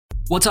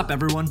What's up,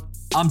 everyone?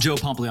 I'm Joe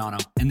Pompliano,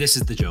 and this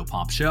is The Joe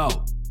Pomp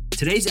Show.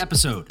 Today's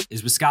episode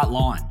is with Scott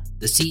Lawin,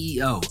 the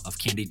CEO of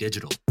Candy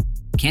Digital.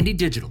 Candy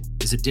Digital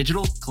is a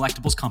digital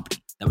collectibles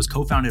company that was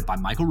co-founded by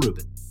Michael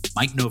Rubin,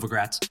 Mike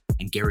Novogratz,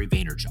 and Gary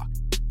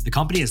Vaynerchuk. The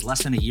company is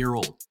less than a year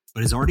old,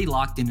 but has already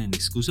locked in an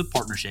exclusive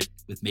partnership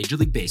with Major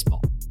League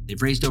Baseball.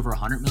 They've raised over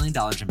 $100 million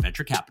in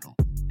venture capital,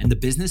 and the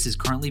business is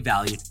currently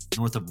valued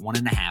north of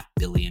 $1.5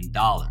 billion.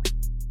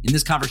 In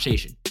this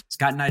conversation,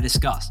 Scott and I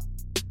discussed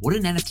what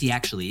an NFT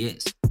actually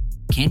is,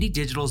 Candy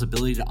Digital's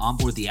ability to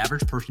onboard the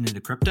average person into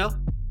crypto,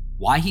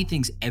 why he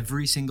thinks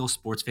every single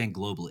sports fan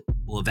globally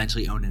will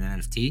eventually own an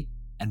NFT,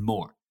 and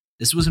more.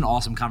 This was an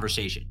awesome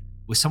conversation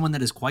with someone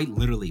that is quite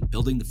literally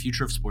building the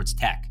future of sports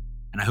tech,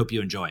 and I hope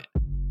you enjoy it.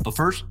 But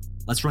first,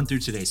 let's run through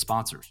today's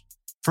sponsors.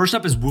 First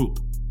up is Whoop.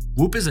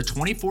 Whoop is a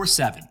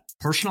 24/7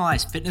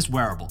 personalized fitness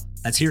wearable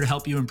that's here to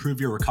help you improve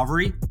your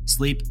recovery,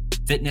 sleep,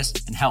 fitness,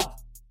 and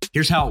health.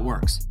 Here's how it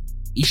works.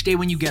 Each day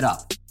when you get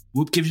up,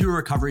 Whoop gives you a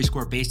recovery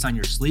score based on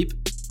your sleep,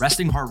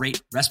 resting heart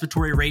rate,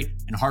 respiratory rate,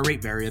 and heart rate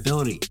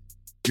variability.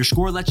 Your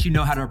score lets you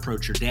know how to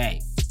approach your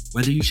day,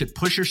 whether you should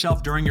push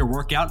yourself during your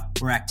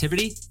workout or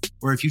activity,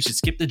 or if you should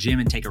skip the gym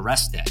and take a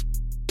rest day.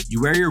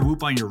 You wear your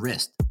Whoop on your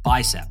wrist,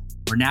 bicep,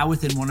 or now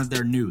within one of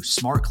their new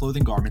smart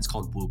clothing garments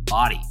called Whoop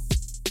Body.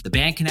 The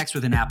band connects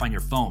with an app on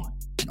your phone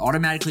and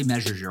automatically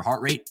measures your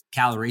heart rate,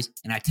 calories,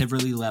 and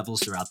activity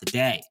levels throughout the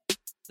day.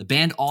 The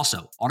band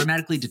also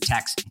automatically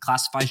detects and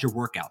classifies your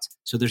workouts,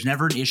 so there's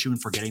never an issue in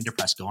forgetting to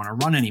press go on a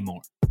run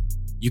anymore.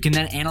 You can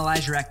then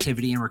analyze your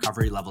activity and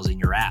recovery levels in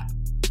your app.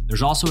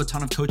 There's also a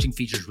ton of coaching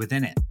features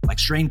within it, like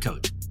Strain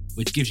Coach,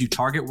 which gives you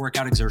target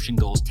workout exertion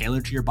goals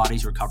tailored to your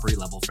body's recovery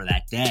level for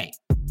that day.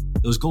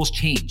 Those goals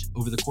change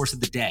over the course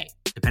of the day,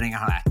 depending on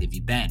how active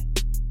you've been.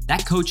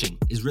 That coaching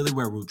is really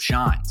where Whoop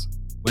shines.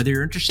 Whether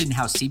you're interested in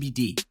how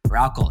CBD or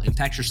alcohol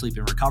impacts your sleep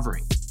and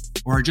recovery,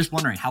 or are just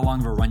wondering how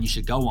long of a run you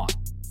should go on,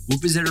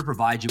 Whoop is there to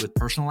provide you with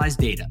personalized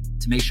data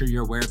to make sure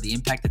you're aware of the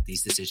impact that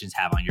these decisions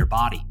have on your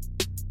body.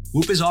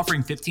 Whoop is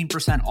offering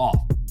 15% off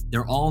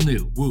their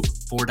all-new Whoop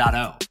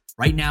 4.0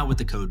 right now with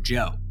the code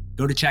JOE.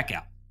 Go to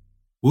checkout,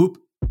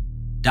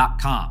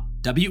 whoop.com,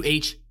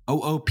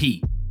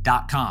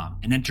 WHOOP.com,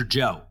 and enter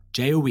JOE,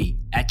 J-O-E,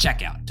 at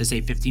checkout to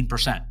save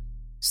 15%.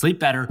 Sleep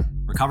better,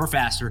 recover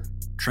faster,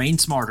 train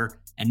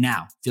smarter, and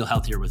now feel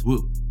healthier with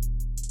Whoop.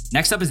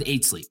 Next up is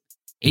 8 Sleep.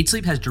 8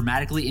 Sleep has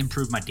dramatically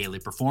improved my daily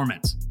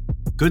performance.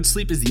 Good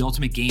sleep is the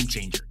ultimate game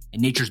changer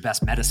and nature's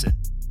best medicine.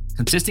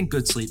 Consistent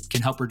good sleep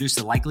can help reduce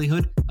the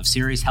likelihood of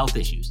serious health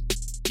issues.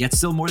 Yet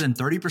still more than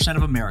 30%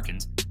 of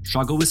Americans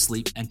struggle with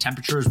sleep, and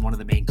temperature is one of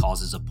the main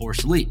causes of poor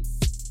sleep.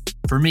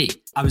 For me,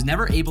 I was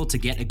never able to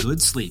get a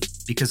good sleep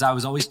because I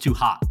was always too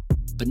hot.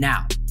 But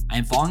now, I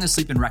am falling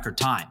asleep in record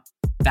time,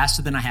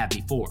 faster than I have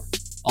before,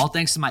 all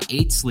thanks to my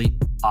 8 Sleep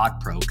Pod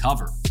Pro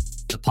cover.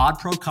 The Pod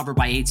Pro cover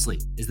by 8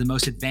 Sleep is the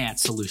most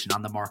advanced solution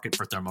on the market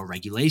for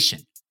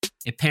thermoregulation.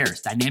 It pairs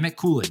dynamic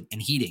cooling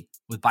and heating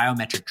with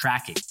biometric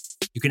tracking.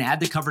 You can add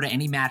the cover to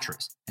any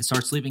mattress and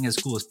start sleeping as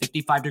cool as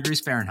 55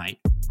 degrees Fahrenheit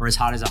or as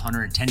hot as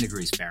 110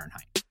 degrees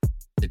Fahrenheit.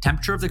 The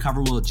temperature of the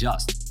cover will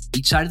adjust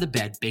each side of the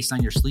bed based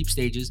on your sleep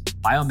stages,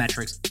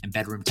 biometrics, and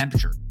bedroom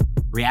temperature,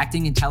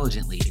 reacting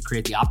intelligently to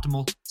create the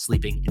optimal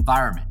sleeping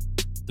environment.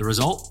 The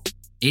result?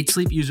 8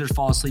 Sleep users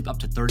fall asleep up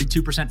to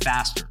 32%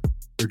 faster,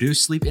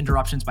 reduce sleep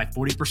interruptions by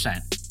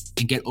 40%,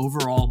 and get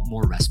overall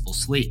more restful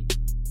sleep.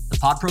 The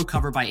Pod Pro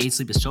cover by 8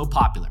 Sleep is so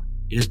popular,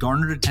 it has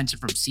garnered attention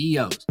from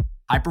CEOs,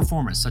 high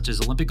performers such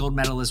as Olympic gold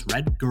medalist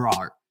Red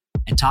Gerard,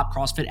 and top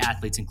CrossFit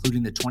athletes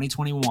including the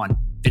 2021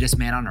 fittest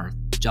man on earth,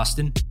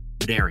 Justin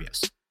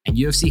Medeiros, and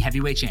UFC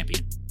heavyweight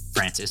champion,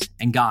 Francis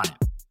Ngannou.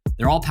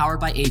 They're all powered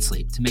by 8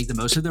 Sleep to make the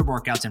most of their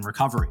workouts and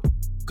recovery.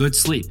 Good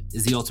sleep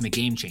is the ultimate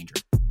game changer.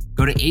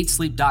 Go to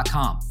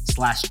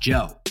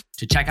 8sleep.com/Joe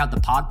to check out the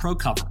Pod Pro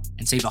cover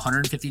and save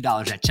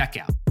 $150 at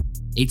checkout.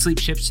 8 Sleep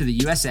ships to the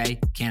USA,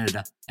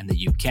 Canada, and the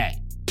UK.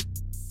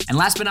 And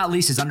last but not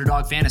least is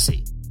Underdog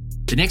Fantasy.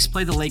 The Knicks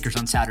play the Lakers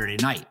on Saturday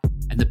night,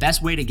 and the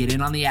best way to get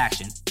in on the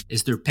action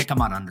is through Pick'em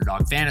on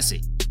Underdog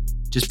Fantasy.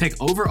 Just pick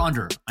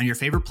over-under on your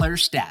favorite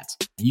player's stats,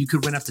 and you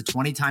could win up to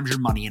 20 times your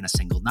money in a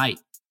single night.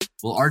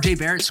 Will RJ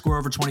Barrett score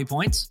over 20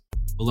 points?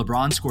 Will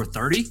LeBron score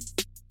 30?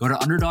 Go to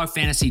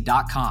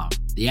UnderdogFantasy.com,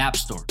 the App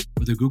Store,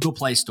 or the Google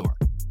Play Store,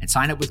 and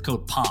sign up with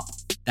code POMP.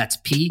 That's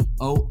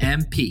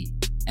P-O-M-P.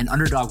 And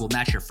Underdog will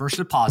match your first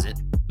deposit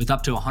with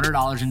up to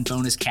 $100 in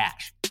bonus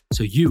cash,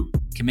 so you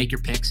can make your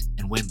picks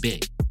and win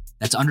big.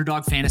 That's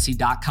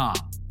UnderdogFantasy.com.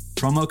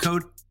 Promo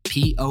code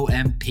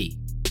POMP.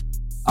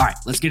 All right,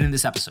 let's get into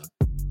this episode.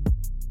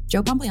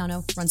 Joe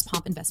Pompliano runs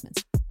Pomp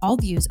Investments. All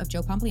views of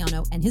Joe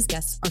Pompliano and his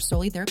guests are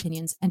solely their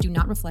opinions and do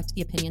not reflect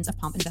the opinions of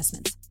Pomp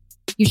Investments.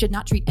 You should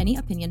not treat any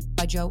opinion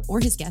by Joe or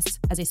his guests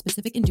as a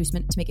specific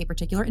inducement to make a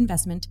particular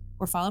investment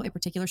or follow a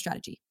particular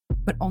strategy,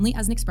 but only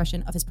as an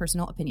expression of his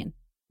personal opinion.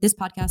 This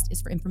podcast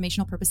is for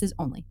informational purposes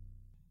only.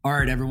 All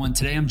right, everyone.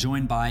 Today I'm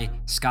joined by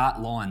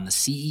Scott Lawin, the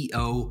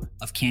CEO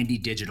of Candy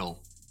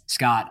Digital.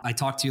 Scott, I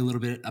talked to you a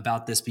little bit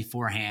about this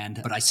beforehand,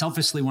 but I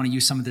selfishly want to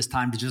use some of this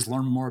time to just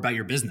learn more about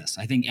your business.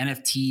 I think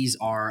NFTs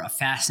are a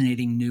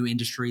fascinating new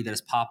industry that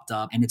has popped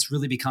up, and it's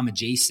really become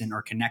adjacent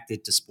or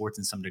connected to sports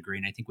in some degree.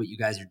 And I think what you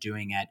guys are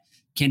doing at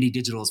Candy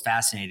Digital is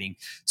fascinating.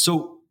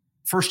 So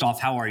first off,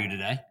 how are you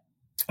today?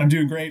 I'm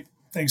doing great.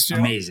 Thanks, Joe.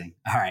 Amazing.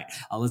 All right.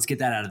 Let's get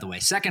that out of the way.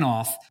 Second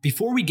off,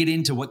 before we get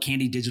into what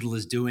Candy Digital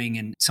is doing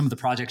and some of the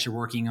projects you're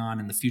working on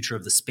and the future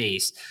of the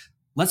space,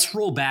 let's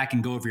roll back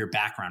and go over your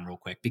background real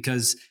quick,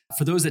 because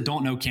for those that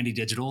don't know Candy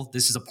Digital,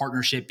 this is a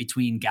partnership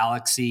between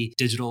Galaxy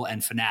Digital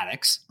and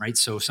Fanatics, right?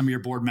 So some of your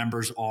board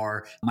members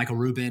are Michael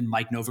Rubin,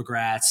 Mike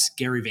Novogratz,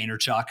 Gary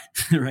Vaynerchuk,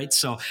 right?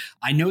 So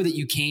I know that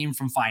you came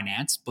from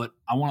finance, but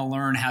I want to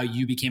learn how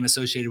you became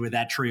associated with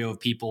that trio of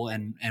people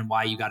and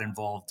why you got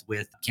involved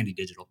with Candy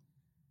Digital.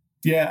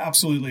 Yeah,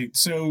 absolutely.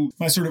 So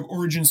my sort of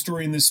origin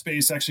story in this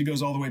space actually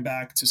goes all the way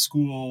back to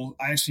school.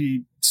 I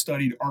actually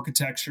studied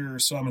architecture.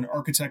 So I'm an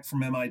architect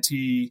from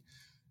MIT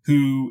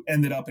who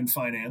ended up in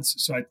finance.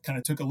 So I kind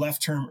of took a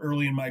left turn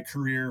early in my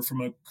career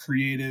from a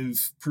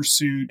creative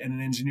pursuit and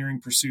an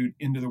engineering pursuit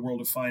into the world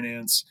of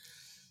finance.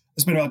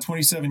 I spent about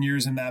 27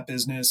 years in that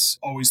business,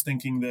 always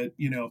thinking that,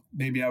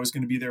 maybe I was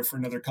going to be there for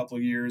another couple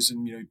of years.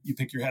 And, you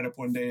pick your head up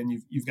one day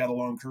and you've got a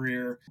long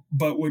career.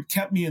 But what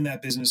kept me in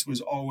that business was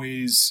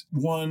always,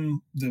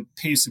 one, the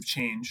pace of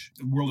change.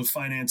 The world of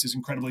finance is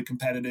incredibly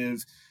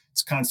competitive.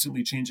 It's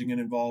constantly changing and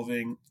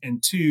evolving.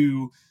 And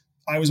two,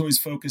 I was always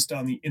focused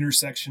on the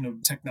intersection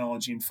of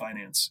technology and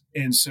finance.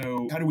 And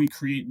so how do we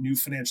create new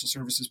financial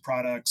services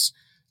products?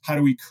 How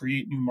do we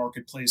create new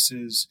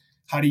marketplaces?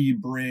 How do you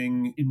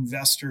bring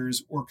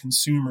investors or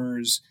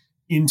consumers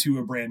into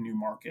a brand new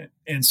market?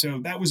 And so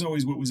that was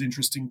always what was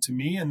interesting to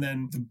me. And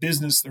then the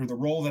business or the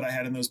role that I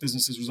had in those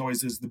businesses was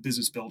always as the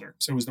business builder.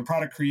 So it was the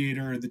product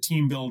creator, the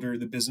team builder,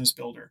 the business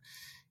builder.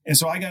 And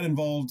so I got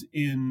involved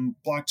in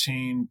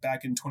blockchain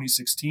back in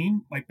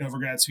 2016. Mike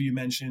Novogratz, who you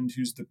mentioned,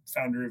 who's the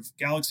founder of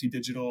Galaxy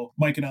Digital,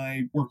 Mike and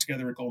I worked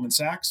together at Goldman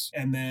Sachs,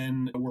 and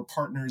then we're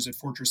partners at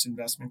Fortress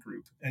Investment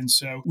Group. And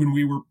so when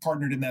we were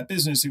partnered in that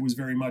business, it was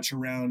very much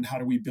around how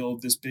do we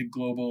build this big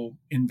global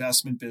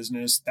investment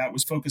business that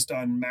was focused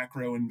on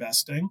macro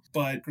investing.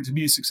 But to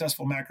be a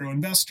successful macro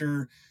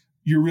investor,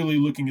 you're really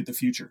looking at the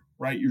future,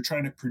 right? You're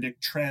trying to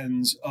predict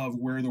trends of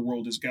where the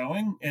world is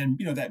going. And,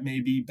 that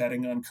may be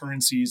betting on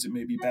currencies, it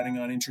may be betting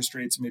on interest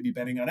rates, it may be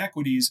betting on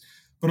equities,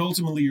 but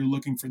ultimately you're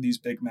looking for these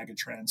big mega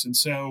trends. And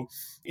so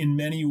in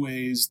many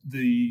ways,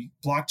 the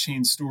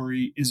blockchain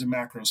story is a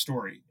macro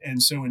story.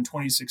 And so in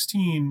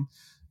 2016,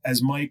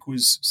 as Mike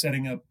was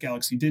setting up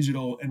Galaxy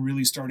Digital and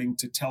really starting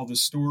to tell the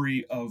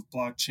story of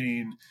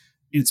blockchain,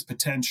 its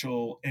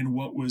potential, and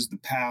what was the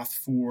path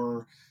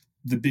for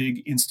the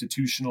big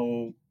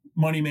institutional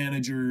money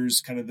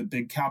managers, kind of the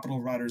big capital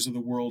providers of the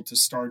world to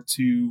start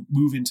to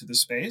move into the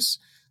space,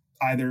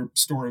 either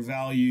store of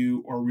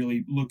value or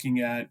really looking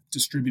at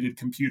distributed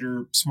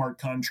computer, smart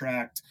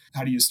contract.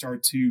 How do you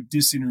start to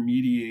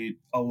disintermediate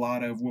a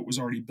lot of what was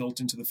already built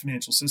into the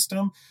financial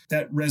system?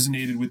 That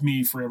resonated with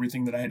me for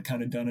everything that I had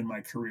kind of done in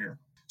my career.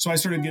 So I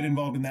started getting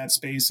involved in that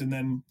space. And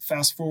then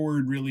fast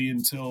forward really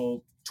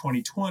until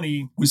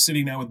 2020, was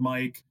sitting down with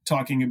Mike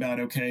talking about,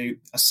 okay,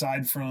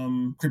 aside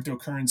from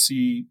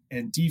cryptocurrency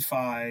and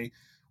DeFi,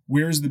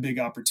 where's the big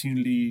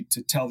opportunity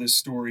to tell this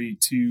story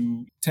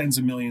to tens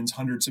of millions,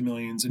 hundreds of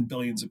millions, and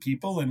billions of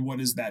people? And what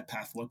does that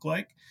path look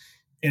like?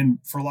 And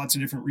for lots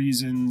of different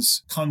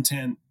reasons,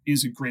 content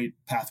is a great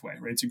pathway,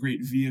 right? It's a great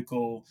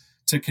vehicle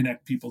to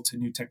connect people to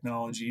new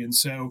technology. And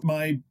so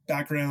my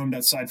background,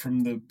 aside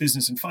from the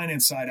business and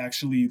finance side,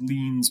 actually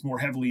leans more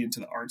heavily into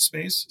the art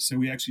space. So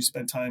we actually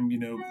spent time,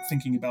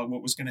 thinking about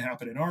what was going to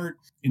happen in art,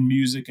 in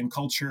music and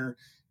culture.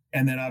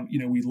 And then,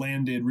 we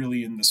landed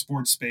really in the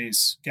sports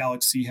space.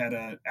 Galaxy had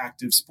an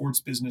active sports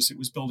business it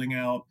was building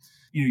out.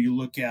 You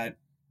look at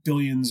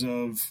billions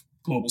of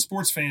global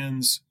sports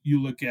fans,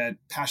 you look at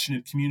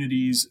passionate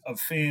communities of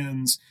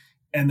fans,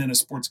 and then a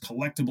sports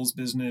collectibles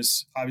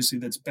business, obviously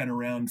that's been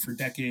around for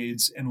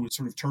decades and was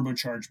sort of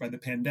turbocharged by the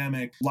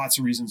pandemic. Lots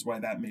of reasons why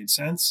that made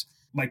sense.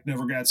 Mike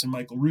Novogratz and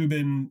Michael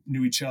Rubin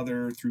knew each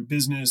other through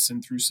business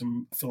and through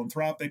some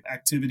philanthropic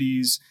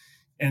activities.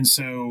 And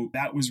so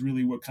that was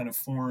really what kind of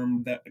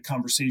formed that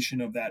conversation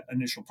of that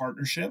initial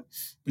partnership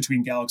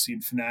between Galaxy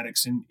and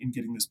Fanatics in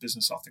getting this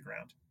business off the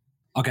ground.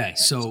 Okay,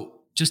 so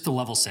just to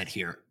level set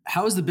here,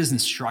 how is the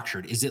business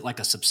structured? Is it like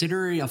a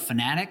subsidiary of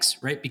Fanatics,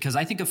 right? Because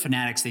I think of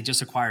Fanatics, they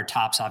just acquired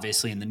Topps,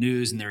 obviously, in the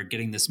news, and they're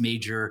getting this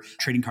major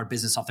trading card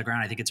business off the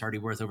ground. I think it's already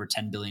worth over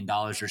 $10 billion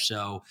or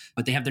so,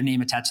 but they have their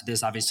name attached to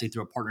this, obviously,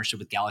 through a partnership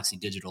with Galaxy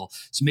Digital.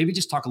 So maybe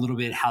just talk a little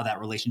bit how that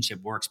relationship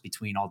works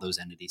between all those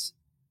entities.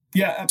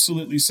 Yeah,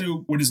 absolutely.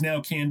 So what is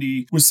now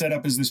Candy was set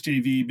up as this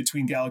JV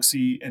between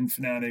Galaxy and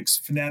Fanatics.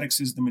 Fanatics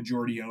is the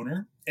majority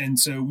owner. And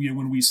so,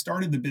 when we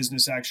started the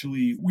business,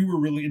 actually, we were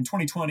really in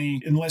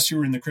 2020, unless you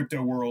were in the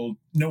crypto world,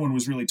 no one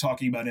was really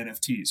talking about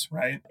NFTs,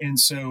 right? And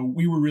so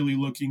we were really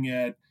looking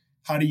at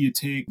how do you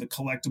take the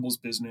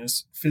collectibles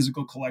business,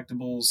 physical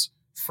collectibles,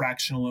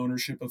 fractional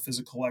ownership of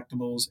physical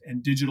collectibles,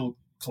 and digital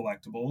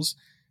collectibles.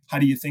 How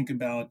do you think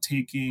about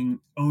taking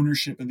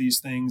ownership of these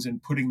things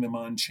and putting them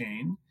on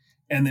chain?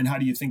 And then how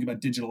do you think about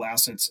digital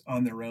assets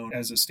on their own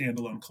as a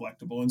standalone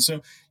collectible? And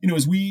so,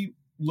 as we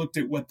looked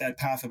at what that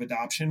path of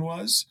adoption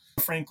was,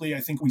 frankly,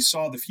 I think we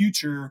saw the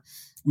future.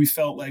 We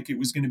felt like it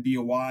was going to be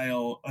a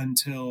while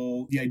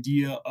until the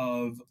idea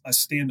of a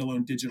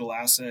standalone digital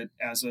asset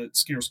as a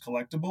scarce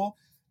collectible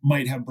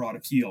might have broad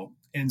appeal.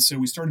 And so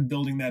we started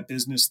building that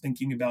business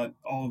thinking about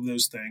all of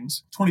those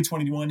things.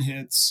 2021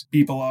 hits,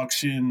 Beeple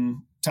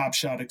auction, Top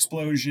Shot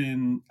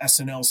explosion,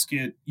 SNL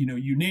skit,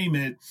 you name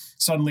it.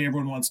 Suddenly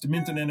everyone wants to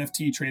mint an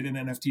NFT, trade an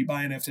NFT,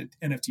 buy an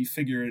NFT,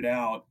 figure it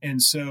out.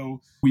 And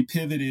so we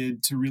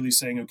pivoted to really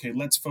saying, okay,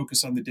 let's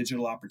focus on the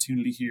digital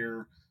opportunity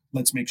here.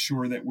 Let's make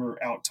sure that we're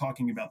out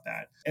talking about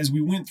that. As we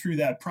went through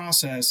that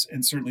process,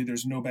 and certainly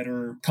there's no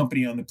better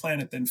company on the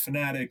planet than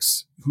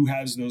Fanatics, who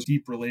has those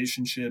deep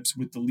relationships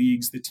with the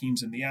leagues, the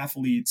teams, and the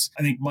athletes.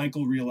 I think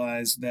Michael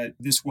realized that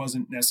this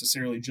wasn't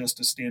necessarily just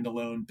a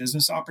standalone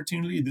business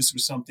opportunity. This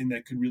was something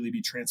that could really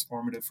be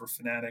transformative for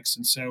Fanatics.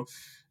 And so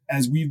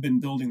as we've been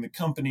building the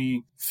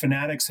company,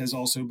 Fanatics has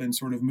also been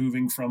sort of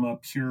moving from a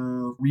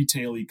pure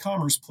retail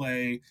e-commerce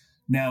play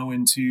now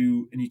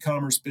into an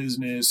e-commerce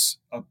business,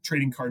 a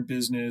trading card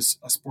business,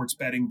 a sports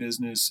betting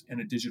business, and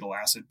a digital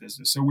asset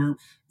business. So we're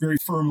very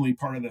firmly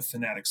part of the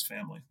Fanatics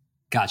family.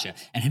 Gotcha.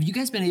 And have you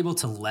guys been able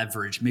to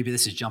leverage, maybe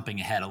this is jumping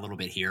ahead a little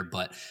bit here,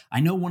 but I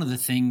know one of the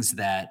things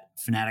that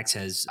Fanatics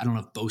has, I don't know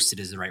if boasted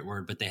is the right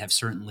word, but they have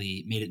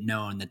certainly made it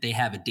known that they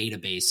have a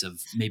database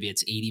of maybe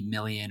it's 80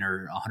 million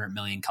or 100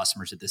 million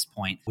customers at this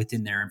point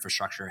within their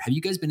infrastructure. Have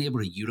you guys been able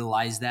to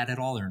utilize that at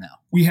all or no?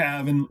 We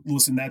have. And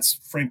listen, that's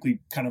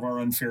frankly kind of our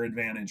unfair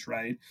advantage,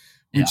 right?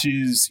 Which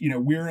is,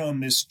 we're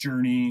on this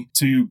journey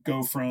to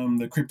go from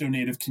the crypto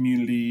native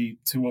community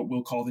to what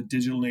we'll call the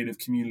digital native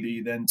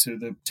community, then to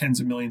the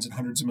tens of millions and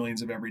hundreds of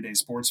millions of everyday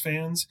sports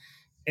fans.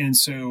 And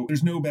so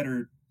there's no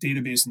better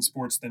database in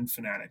sports than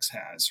Fanatics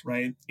has,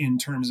 right? In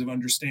terms of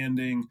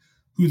understanding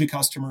who the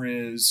customer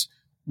is,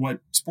 what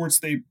sports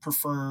they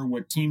prefer,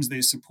 what teams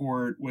they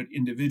support, what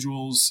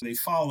individuals they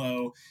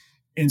follow.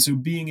 And so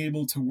being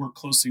able to work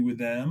closely with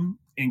them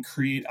and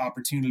create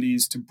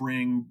opportunities to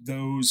bring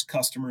those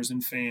customers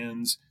and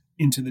fans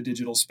into the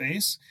digital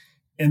space,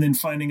 and then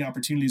finding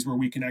opportunities where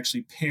we can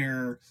actually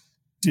pair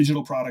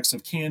digital products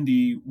of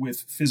Candy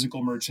with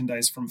physical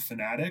merchandise from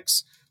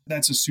Fanatics.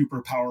 That's a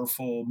super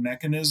powerful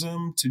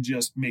mechanism to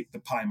just make the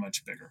pie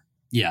much bigger.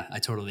 Yeah, I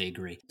totally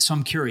agree. So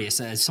I'm curious,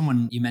 as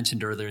someone, you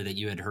mentioned earlier that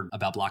you had heard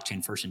about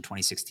blockchain first in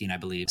 2016, I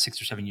believe. 6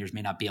 or 7 years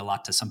may not be a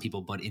lot to some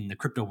people, but in the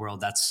crypto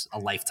world, that's a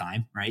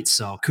lifetime, right?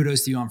 So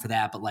kudos to you on for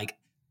that. But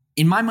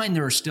in my mind,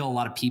 there are still a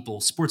lot of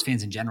people, sports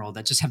fans in general,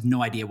 that just have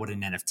no idea what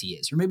an NFT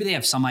is. Or maybe they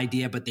have some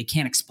idea, but they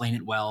can't explain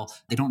it well.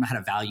 They don't know how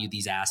to value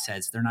these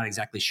assets. They're not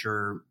exactly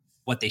sure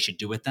what they should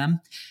do with them.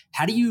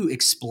 How do you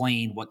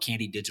explain what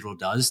Candy Digital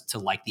does to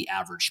the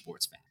average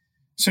sports fan?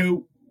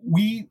 So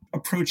we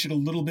approach it a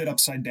little bit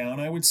upside down,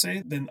 I would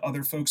say, than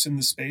other folks in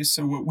the space.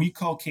 So what we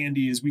call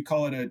Candy is we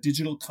call it a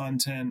digital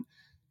content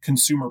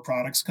consumer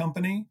products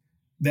company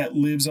that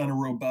lives on a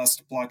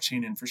robust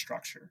blockchain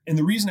infrastructure. And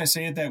the reason I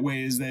say it that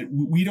way is that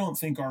we don't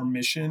think our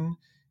mission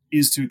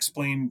is to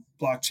explain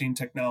blockchain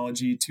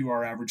technology to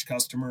our average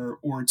customer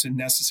or to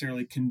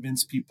necessarily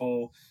convince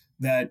people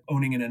that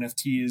owning an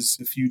NFT is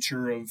the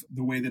future of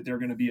the way that they're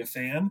going to be a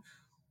fan.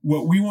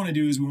 What we want to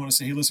do is we want to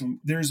say, hey, listen,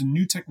 there's a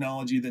new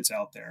technology that's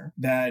out there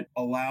that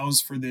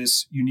allows for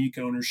this unique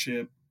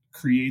ownership,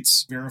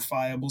 creates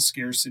verifiable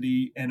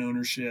scarcity and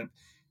ownership.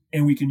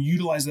 And we can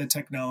utilize that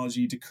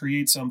technology to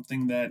create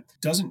something that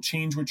doesn't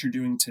change what you're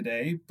doing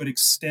today, but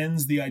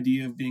extends the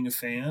idea of being a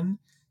fan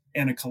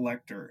and a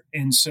collector.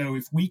 And so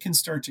if we can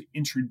start to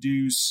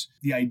introduce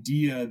the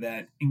idea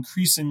that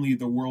increasingly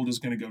the world is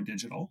going to go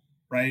digital,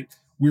 right?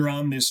 We're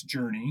on this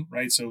journey,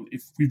 right? So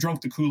if we've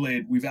drunk the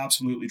Kool-Aid, we've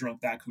absolutely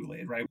drunk that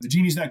Kool-Aid, right? The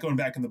genie's not going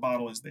back in the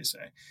bottle, as they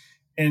say.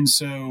 And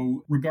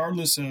so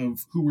regardless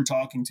of who we're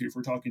talking to, if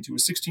we're talking to a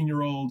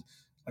 16-year-old,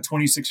 a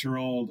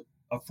 26-year-old,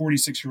 a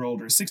 46-year-old,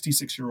 or a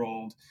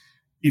 66-year-old,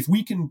 if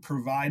we can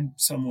provide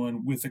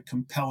someone with a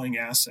compelling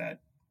asset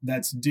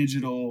that's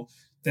digital,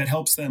 that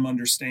helps them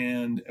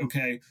understand,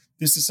 okay,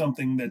 this is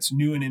something that's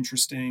new and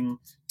interesting,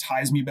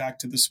 ties me back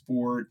to the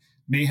sport,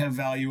 may have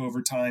value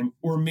over time,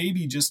 or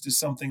maybe just is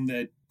something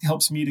that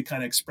helps me to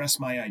kind of express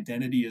my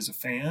identity as a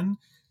fan,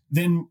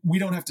 then we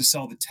don't have to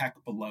sell the tech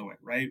below it,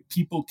 right?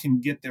 People can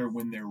get there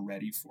when they're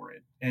ready for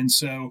it. And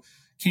so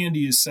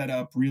Candy is set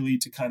up really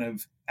to kind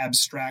of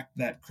abstract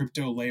that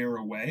crypto layer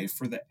away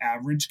for the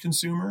average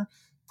consumer,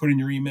 put in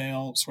your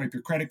email, swipe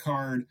your credit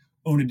card,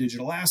 own a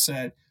digital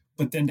asset,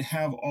 but then to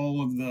have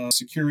all of the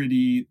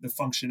security, the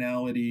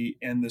functionality,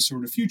 and the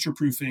sort of future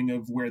proofing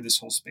of where this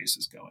whole space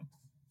is going.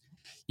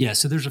 Yeah,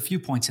 so there's a few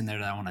points in there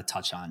that I want to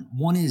touch on.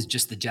 One is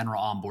just the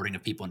general onboarding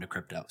of people into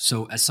crypto.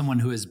 So as someone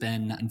who has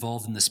been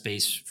involved in the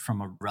space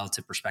from a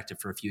relative perspective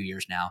for a few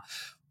years now,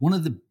 one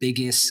of the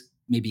biggest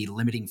maybe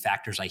limiting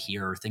factors I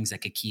hear are things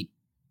that could keep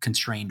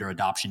constrained or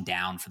adoption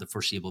down for the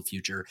foreseeable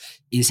future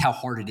is how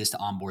hard it is to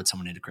onboard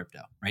someone into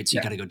crypto, right? So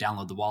you got to go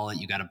download the wallet,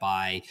 you got to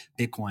buy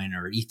Bitcoin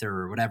or Ether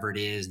or whatever it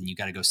is, and you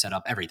got to go set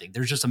up everything.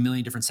 There's just a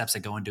million different steps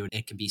that go into it.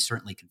 It can be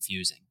certainly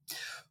confusing.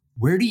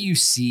 Where do you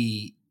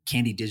see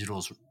Candy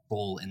Digital's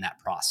role in that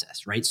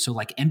process, right? So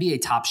like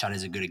NBA Top Shot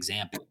is a good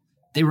example.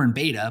 They were in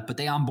beta, but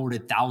they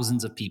onboarded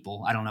thousands of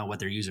people. I don't know what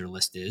their user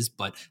list is,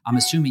 but I'm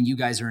assuming you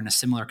guys are in a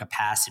similar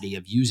capacity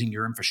of using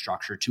your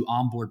infrastructure to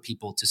onboard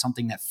people to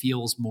something that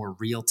feels more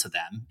real to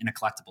them in a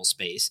collectible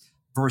space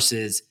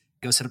versus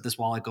go set up this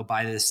wallet, go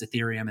buy this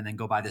Ethereum, and then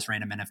go buy this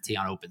random NFT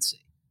on OpenSea.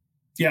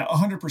 Yeah,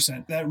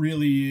 100%. That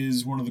really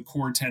is one of the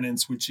core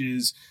tenets, which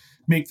is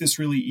make this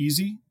really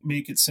easy,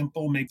 make it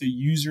simple, make the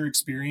user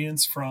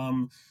experience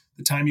from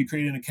the time you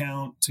create an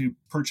account to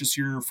purchase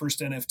your first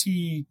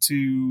NFT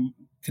to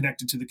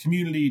connect it to the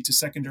community to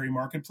secondary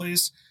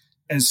marketplace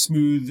as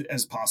smooth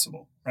as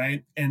possible,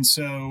 right? And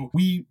so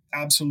we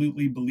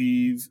absolutely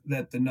believe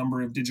that the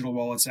number of digital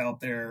wallets out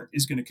there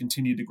is going to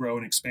continue to grow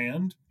and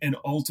expand. And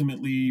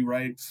ultimately,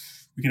 right,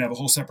 we can have a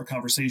whole separate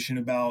conversation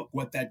about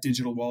what that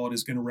digital wallet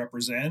is going to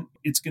represent.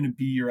 It's going to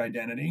be your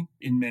identity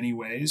in many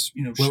ways.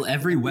 Will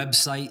every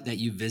website that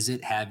you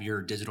visit have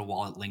your digital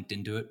wallet linked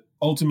into it?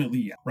 Ultimately,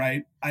 yeah,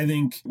 right? I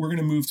think we're going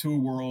to move to a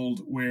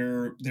world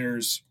where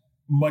there's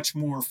much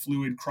more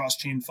fluid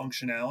cross-chain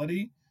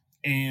functionality.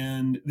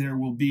 And there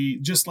will be,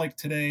 just like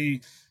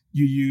today,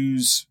 you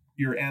use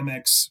your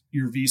Amex,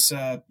 your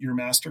Visa, your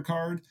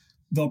MasterCard,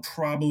 there'll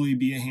probably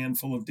be a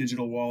handful of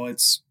digital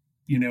wallets,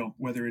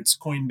 whether it's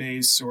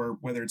Coinbase or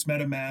whether it's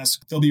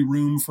MetaMask, there'll be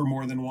room for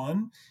more than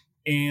one.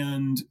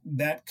 And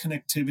that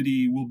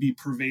connectivity will be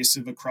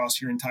pervasive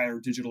across your entire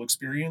digital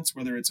experience,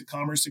 whether it's a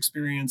commerce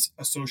experience,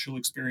 a social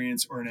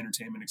experience, or an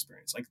entertainment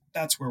experience. Like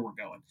that's where we're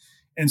going.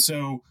 And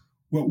so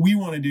what we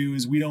want to do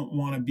is we don't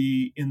want to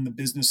be in the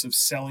business of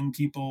selling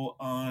people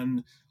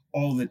on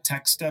all the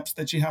tech steps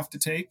that you have to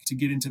take to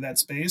get into that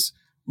space.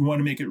 We want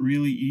to make it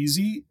really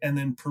easy and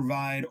then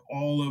provide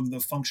all of the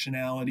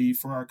functionality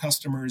for our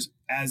customers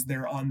as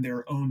they're on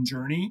their own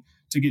journey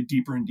to get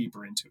deeper and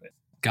deeper into it.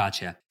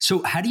 Gotcha.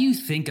 So how do you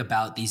think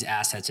about these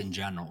assets in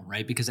general,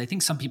 right? Because I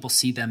think some people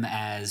see them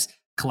as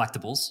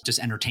collectibles, just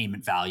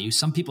entertainment value.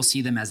 Some people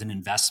see them as an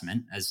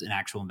investment, as an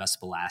actual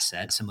investable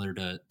asset, similar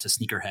to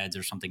sneakerheads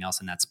or something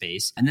else in that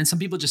space. And then some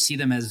people just see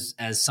them as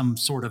some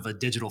sort of a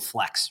digital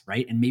flex,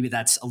 right? And maybe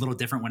that's a little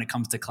different when it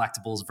comes to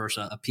collectibles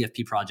versus a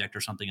PFP project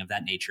or something of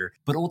that nature.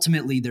 But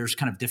ultimately, there's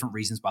kind of different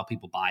reasons why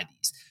people buy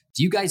these.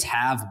 Do you guys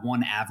have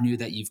one avenue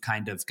that you've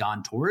kind of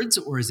gone towards,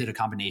 or is it a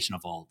combination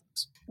of all of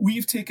those?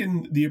 We've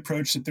taken the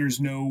approach that there's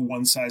no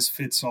one size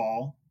fits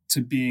all to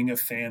being a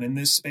fan in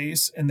this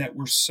space, and that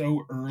we're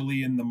so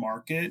early in the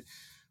market.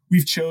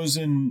 We've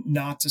chosen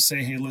not to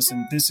say, hey,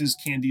 listen, this is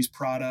Candy's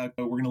product,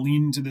 but we're going to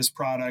lean into this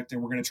product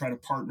and we're going to try to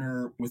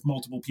partner with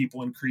multiple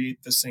people and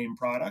create the same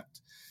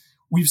product.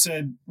 We've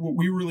said what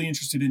we're really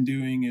interested in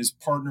doing is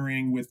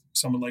partnering with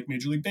someone like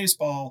Major League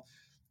Baseball,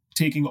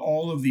 taking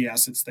all of the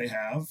assets they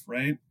have,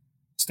 right?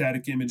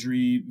 Static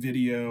imagery,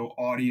 video,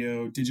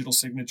 audio, digital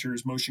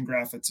signatures, motion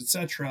graphics,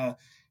 etc.,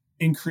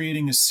 in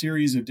creating a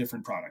series of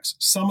different products.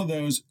 Some of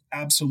those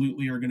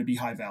absolutely are going to be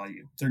high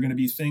value. They're going to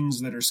be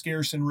things that are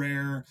scarce and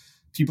rare.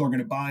 People are going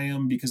to buy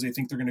them because they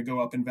think they're going to go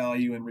up in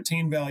value and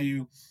retain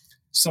value.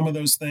 Some of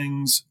those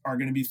things are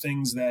going to be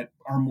things that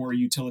are more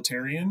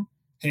utilitarian.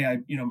 Hey,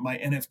 my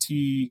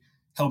NFT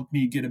helped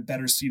me get a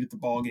better seat at the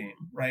ball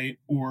game, right?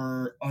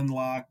 Or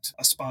unlocked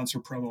a sponsor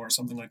promo or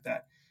something like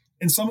that.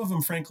 And some of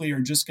them, frankly,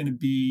 are just going to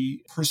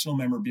be personal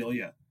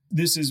memorabilia.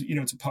 This is,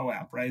 it's a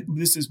POAP, right?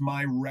 This is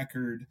my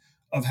record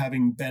of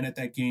having been at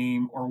that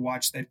game or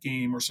watched that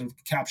game or sort of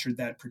captured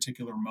that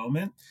particular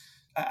moment.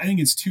 I think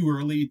it's too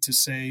early to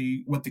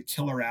say what the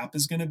killer app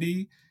is going to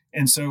be.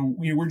 And so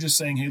we're just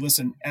saying, hey,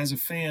 listen, as a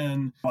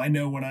fan, I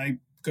know when I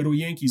go to a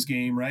Yankees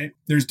game, right,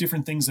 there's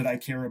different things that I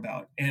care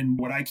about. And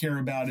what I care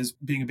about is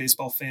being a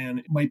baseball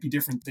fan might be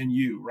different than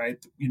you,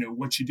 right?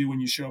 What you do when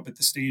you show up at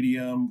the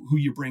stadium, who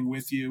you bring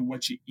with you,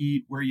 what you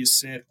eat, where you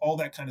sit, all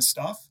that kind of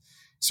stuff.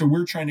 So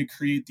we're trying to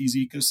create these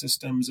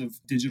ecosystems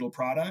of digital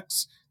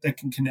products that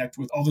can connect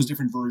with all those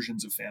different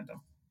versions of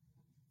fandom.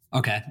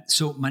 Okay.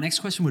 So my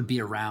next question would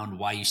be around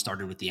why you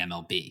started with the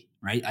MLB,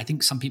 right? I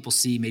think some people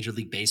see Major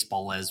League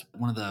Baseball as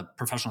one of the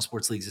professional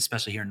sports leagues,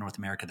 especially here in North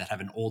America, that have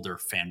an older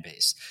fan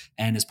base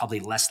and is probably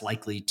less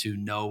likely to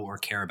know or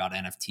care about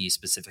NFTs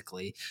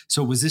specifically.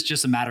 So was this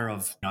just a matter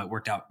of, it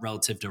worked out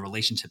relative to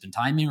relationship and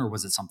timing, or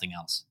was it something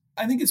else?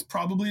 I think it's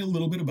probably a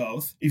little bit of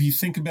both. If you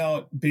think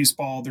about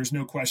baseball, there's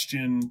no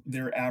question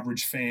their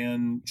average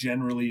fan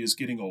generally is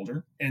getting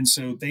older. And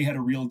so they had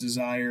a real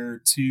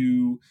desire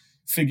to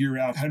figure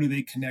out how do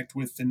they connect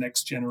with the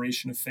next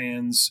generation of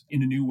fans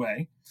in a new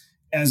way.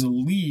 As a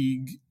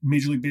league,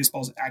 Major League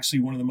Baseball is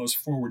actually one of the most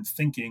forward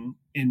thinking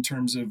in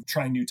terms of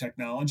trying new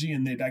technology.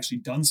 And they'd actually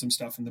done some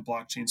stuff in the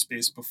blockchain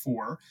space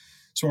before.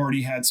 So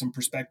already had some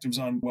perspectives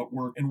on what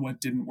worked and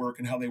what didn't work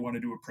and how they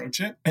wanted to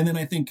approach it. And then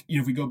I think,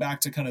 if we go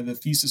back to kind of the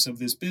thesis of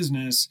this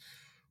business,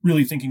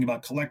 really thinking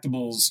about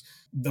collectibles,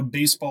 the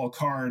baseball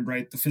card,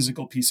 right, the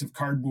physical piece of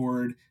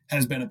cardboard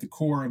has been at the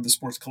core of the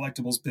sports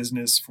collectibles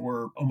business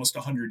for almost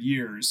 100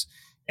 years.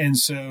 And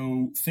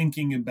so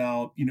thinking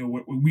about,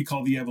 what we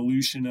call the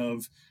evolution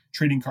of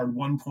trading card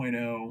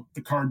 1.0,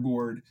 the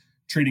cardboard,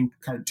 trading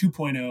card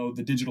 2.0,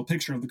 the digital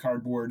picture of the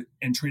cardboard,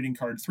 and trading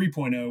card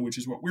 3.0, which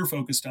is what we're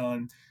focused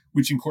on,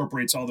 which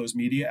incorporates all those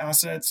media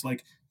assets,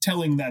 like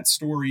telling that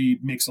story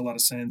makes a lot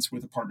of sense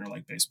with a partner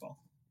like baseball.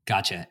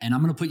 Gotcha. And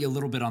I'm going to put you a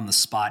little bit on the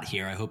spot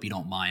here. I hope you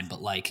don't mind,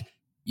 but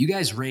you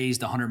guys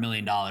raised $100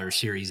 million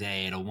Series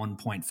A at a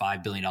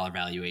 $1.5 billion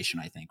valuation,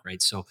 I think,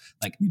 right? So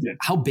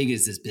how big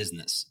is this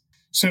business?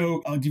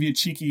 So I'll give you a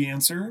cheeky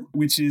answer,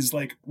 which is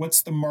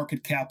what's the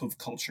market cap of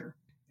culture?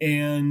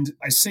 And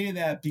I say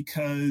that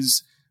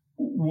because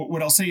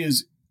what I'll say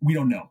is we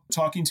don't know.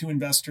 Talking to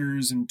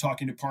investors and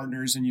talking to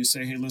partners, and you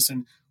say, hey,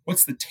 listen,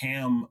 what's the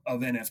TAM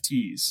of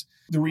NFTs?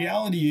 The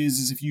reality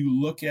is if you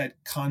look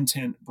at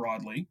content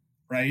broadly,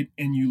 right,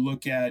 and you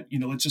look at,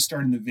 let's just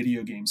start in the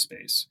video game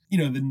space.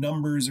 The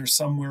numbers are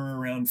somewhere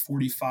around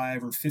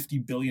 $45 or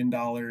 $50 billion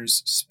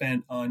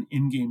spent on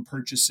in-game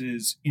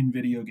purchases in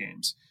video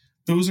games.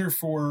 Those are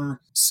for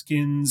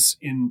skins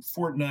in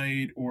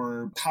Fortnite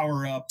or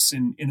power-ups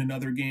in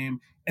another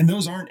game. And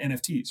those aren't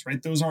NFTs,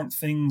 right? Those aren't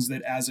things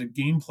that as a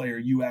game player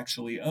you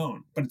actually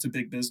own, but it's a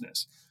big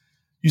business.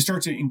 You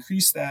start to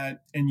increase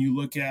that and you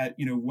look at,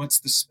 what's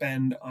the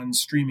spend on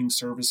streaming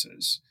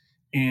services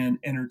and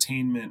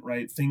entertainment,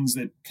 right? Things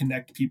that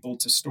connect people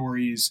to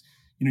stories.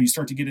 You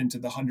start to get into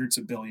the hundreds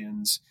of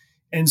billions.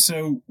 And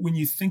so when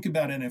you think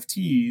about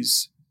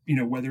NFTs,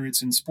 whether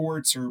it's in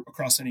sports or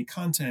across any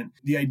content,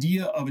 the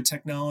idea of a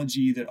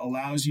technology that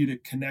allows you to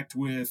connect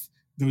with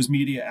those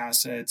media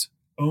assets,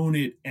 own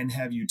it, and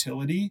have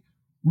utility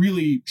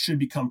really should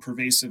become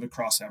pervasive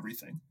across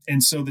everything.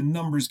 And so the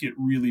numbers get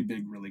really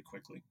big really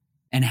quickly.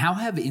 And how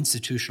have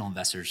institutional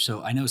investors,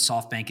 so I know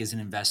SoftBank is an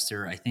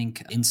investor, I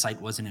think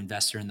Insight was an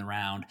investor in the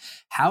round.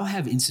 How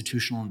have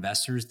institutional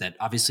investors that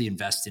obviously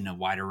invest in a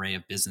wide array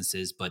of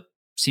businesses, but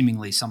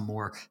seemingly some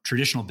more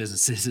traditional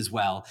businesses as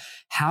well,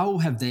 how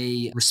have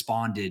they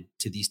responded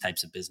to these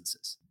types of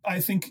businesses?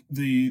 I think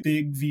the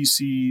big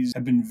VCs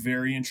have been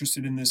very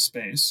interested in this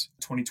space.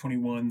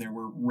 2021, there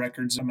were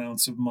records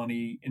amounts of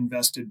money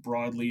invested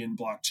broadly in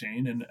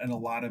blockchain and a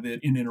lot of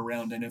it in and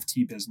around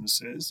NFT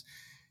businesses.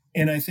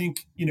 And I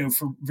think,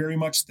 for very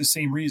much the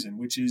same reason,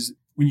 which is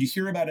when you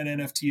hear about an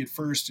NFT at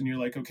first and you're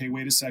like, okay,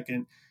 wait a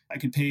second, I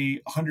could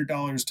pay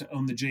 $100 to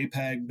own the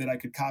JPEG that I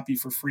could copy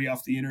for free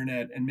off the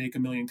internet and make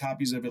 1 million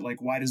copies of it.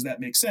 Why does that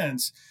make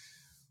sense?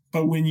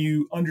 But when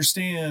you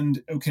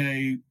understand,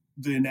 okay,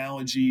 the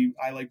analogy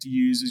I like to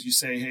use is you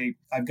say, hey,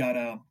 I've got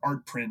a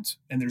art print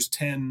and there's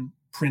 10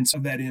 prints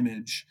of that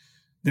image.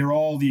 They're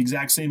all the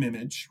exact same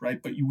image, right?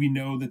 But we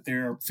know that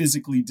they're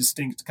physically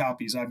distinct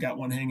copies. I've got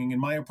one hanging in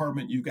my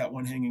apartment. You've got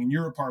one hanging in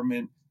your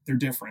apartment. They're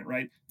different,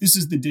 right? This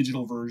is the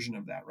digital version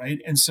of that,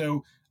 right? And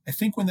so I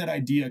think when that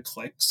idea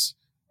clicks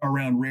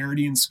around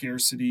rarity and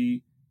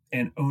scarcity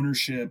and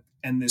ownership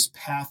and this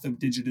path of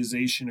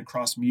digitization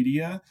across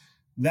media,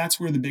 that's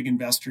where the big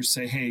investors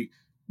say, hey,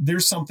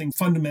 there's something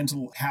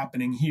fundamental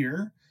happening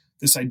here.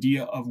 This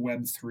idea of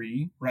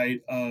Web3,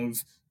 right?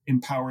 Of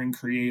empowering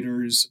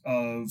creators,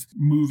 of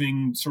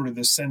moving sort of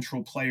the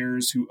central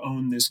players who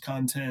own this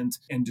content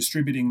and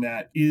distributing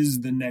that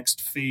is the next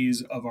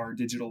phase of our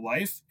digital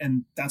life.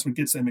 And that's what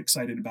gets them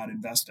excited about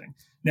investing.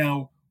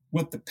 Now,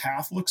 what the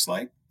path looks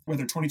like,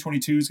 whether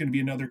 2022 is going to be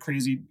another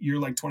crazy year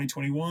like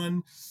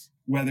 2021,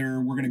 whether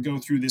we're going to go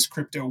through this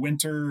crypto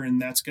winter and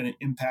that's going to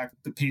impact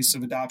the pace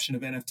of adoption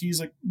of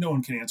NFTs, no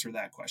one can answer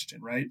that question,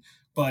 right?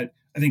 But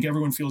I think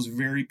everyone feels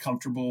very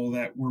comfortable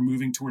that we're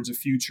moving towards a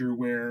future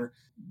where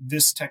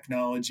this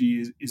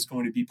technology is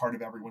going to be part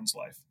of everyone's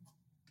life.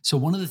 So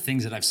one of the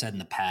things that I've said in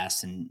the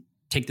past, and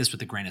take this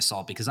with a grain of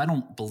salt, because I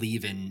don't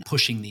believe in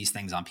pushing these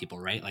things on people,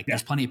 right?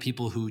 There's plenty of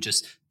people who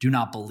just do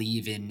not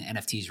believe in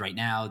NFTs right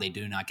now. They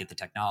do not get the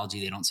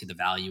technology. They don't see the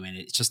value in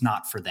it. It's just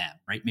not for them,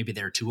 right? Maybe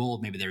they're too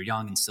old, maybe they're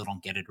young and still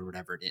don't get it or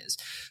whatever it is.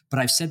 But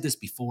I've said this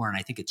before, and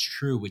I think it's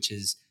true, which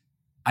is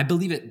I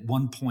believe at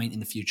one point in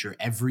the future,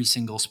 every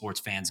single sports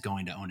fan is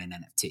going to own an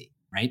NFT,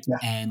 right? Yeah.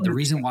 And the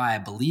reason why I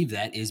believe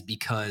that is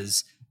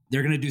because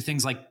they're going to do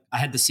things like I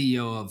had the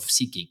CEO of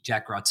SeatGeek,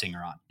 Jack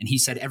Grotzinger, on, and he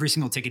said every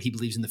single ticket he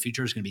believes in the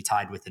future is going to be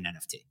tied with an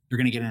NFT. You're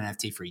going to get an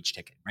NFT for each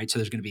ticket, right? So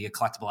there's going to be a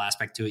collectible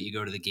aspect to it. You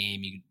go to the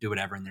game, you do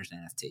whatever, and there's an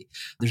NFT.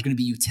 There's going to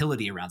be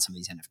utility around some of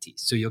these NFTs.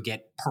 So you'll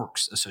get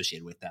perks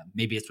associated with them.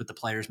 Maybe it's with the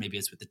players, maybe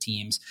it's with the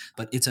teams,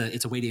 but it's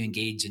a way to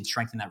engage and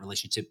strengthen that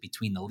relationship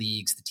between the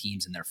leagues, the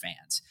teams, and their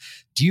fans.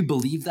 Do you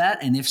believe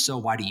that? And if so,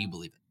 why do you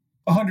believe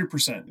it?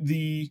 100%.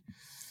 The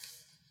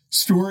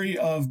story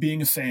of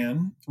being a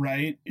fan,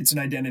 right? It's an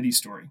identity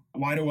story.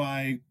 Why do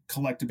I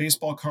collect a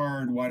baseball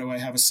card? Why do I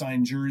have a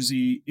signed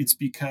jersey? It's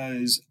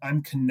because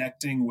I'm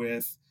connecting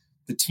with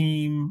the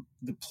team,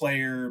 the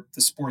player, the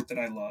sport that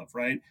I love,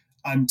 right?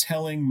 I'm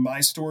telling my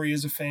story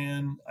as a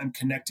fan. I'm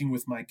connecting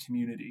with my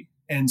community.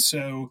 And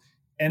so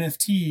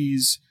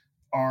NFTs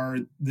are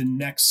the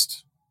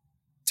next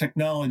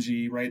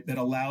technology, right, that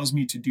allows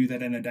me to do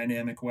that in a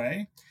dynamic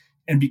way.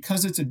 And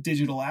because it's a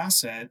digital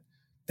asset,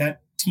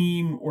 that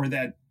team or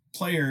that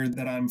player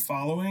that I'm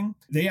following,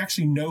 they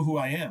actually know who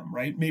I am,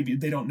 right? Maybe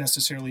they don't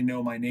necessarily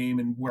know my name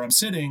and where I'm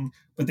sitting,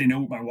 but they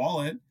know my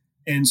wallet.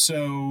 And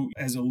so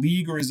as a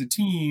league or as a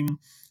team,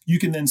 you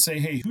can then say,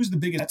 hey, who's the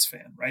biggest Mets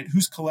fan, right?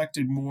 Who's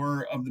collected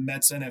more of the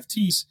Mets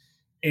NFTs?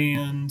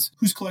 And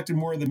who's collected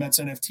more of the Mets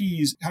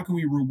NFTs? How can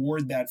we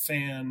reward that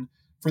fan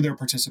for their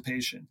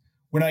participation?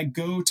 When I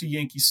go to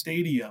Yankee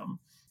Stadium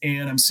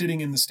and I'm sitting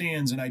in the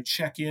stands and I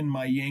check in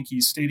my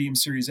Yankees Stadium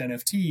Series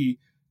NFT,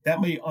 that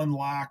may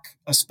unlock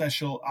a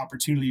special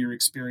opportunity or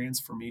experience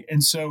for me.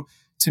 And so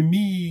to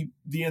me,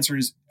 the answer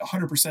is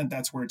 100%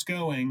 that's where it's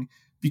going,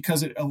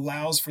 because it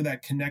allows for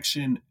that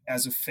connection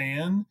as a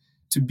fan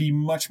to be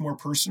much more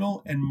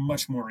personal and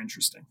much more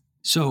interesting.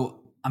 So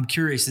I'm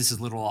curious, this is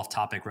a little off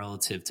topic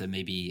relative to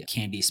maybe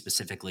Candy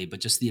specifically, but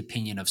just the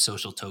opinion of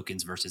social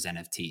tokens versus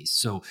NFTs.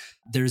 So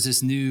there's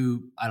this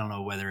new, I don't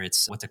know whether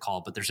it's what to call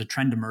it, but there's a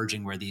trend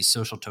emerging where these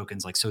social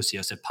tokens like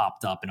Socios have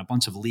popped up, and a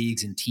bunch of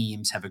leagues and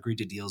teams have agreed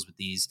to deals with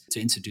these to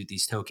institute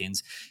these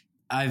tokens.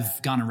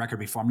 I've gone on record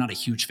before, I'm not a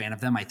huge fan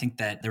of them. I think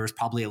that there was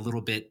probably a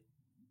little bit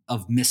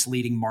of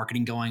misleading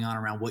marketing going on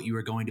around what you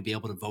were going to be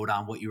able to vote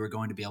on, what you were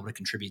going to be able to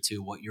contribute to,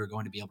 what you were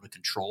going to be able to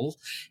control.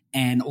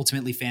 And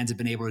ultimately fans have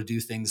been able to do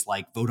things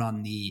like vote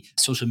on the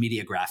social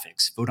media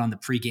graphics, vote on the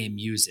pregame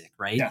music,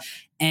 right? Yeah.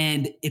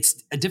 And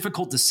it's a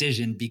difficult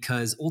decision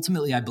because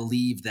ultimately I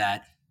believe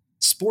that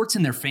sports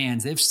and their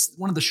fans, they have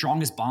one of the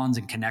strongest bonds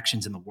and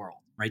connections in the world,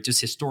 right?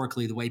 Just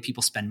historically, the way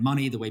people spend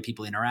money, the way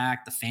people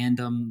interact, the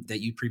fandom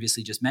that you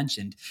previously just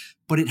mentioned,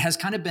 but it has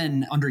kind of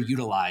been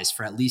underutilized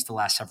for at least the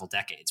last several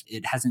decades.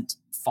 It hasn't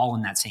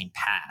fallen that same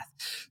path.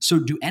 So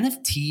do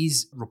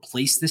NFTs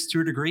replace this to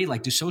a degree?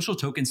 Like, do social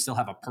tokens still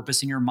have a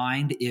purpose in your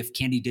mind if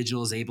Candy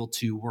Digital is able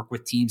to work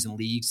with teams and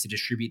leagues to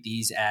distribute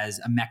these as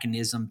a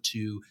mechanism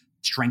to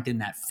strengthen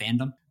that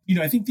fandom?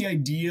 I think the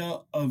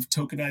idea of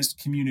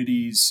tokenized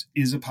communities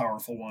is a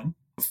powerful one.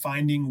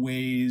 Finding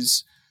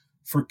ways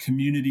for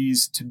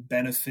communities to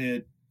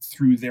benefit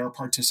through their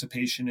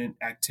participation in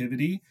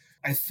activity.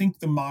 I think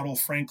the model,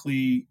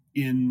 frankly,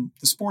 in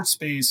the sports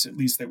space, at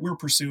least that we're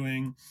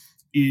pursuing,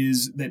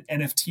 is that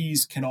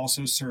NFTs can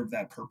also serve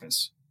that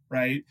purpose,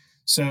 right?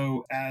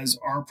 So as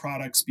our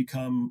products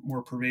become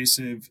more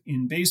pervasive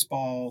in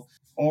baseball,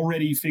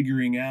 already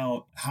figuring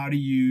out how do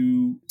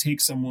you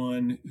take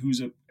someone who's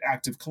an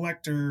active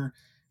collector,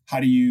 how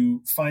do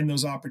you find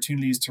those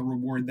opportunities to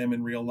reward them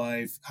in real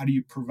life? How do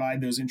you provide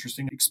those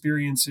interesting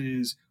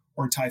experiences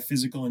or tie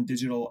physical and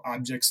digital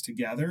objects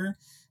together?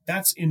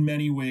 That's in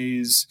many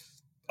ways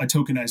a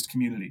tokenized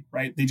community,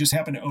 right? They just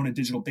happen to own a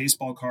digital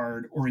baseball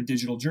card or a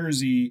digital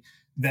jersey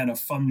than a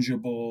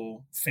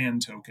fungible fan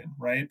token,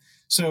 right?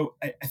 So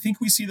I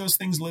think we see those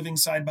things living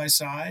side by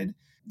side.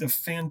 The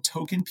fan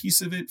token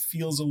piece of it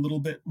feels a little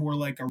bit more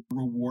like a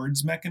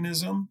rewards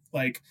mechanism.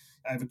 Like,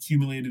 I've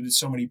accumulated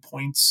so many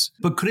points.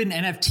 But could an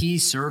NFT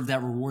serve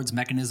that rewards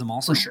mechanism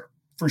also?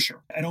 For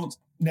sure. I don't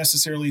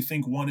necessarily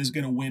think one is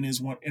going to win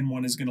and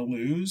one is going to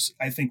lose.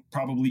 I think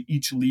probably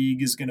each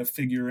league is going to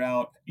figure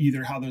out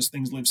either how those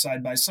things live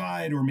side by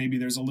side, or maybe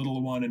there's a little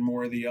of one and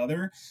more of the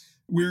other.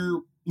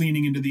 We're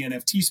leaning into the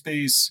NFT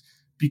space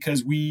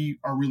because we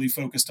are really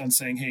focused on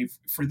saying, hey,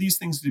 for these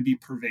things to be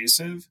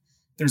pervasive,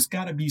 there's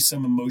got to be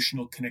some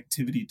emotional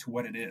connectivity to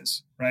what it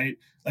is, right?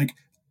 Like,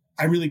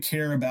 I really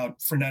care about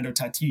Fernando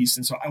Tatis,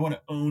 and so I want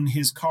to own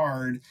his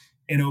card.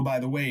 And oh, by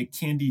the way,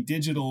 Candy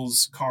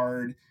Digital's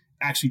card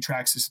actually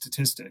tracks his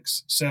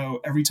statistics. So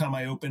every time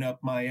I open up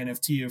my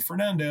NFT of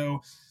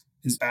Fernando,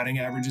 his batting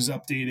average is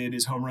updated,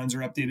 his home runs are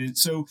updated.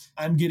 So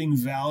I'm getting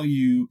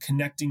value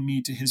connecting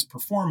me to his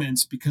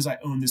performance because I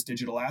own this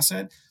digital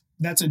asset.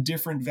 That's a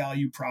different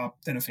value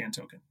prop than a fan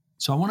token.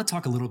 So I want to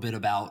talk a little bit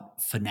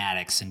about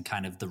Fanatics and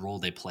kind of the role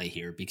they play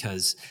here,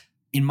 because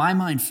in my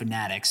mind,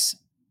 Fanatics,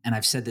 and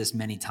I've said this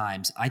many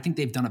times, I think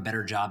they've done a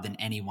better job than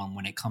anyone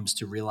when it comes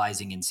to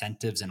realizing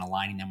incentives and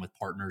aligning them with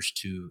partners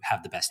to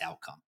have the best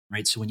outcome,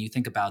 right? So when you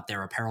think about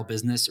their apparel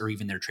business or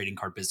even their trading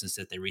card business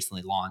that they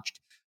recently launched,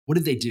 what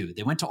did they do?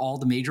 They went to all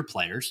the major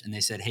players and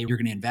they said, hey, you're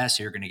going to invest,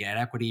 or you're going to get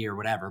equity or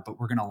whatever, but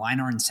we're going to align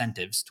our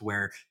incentives to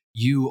where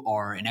you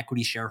are an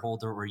equity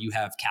shareholder or you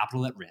have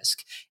capital at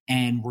risk,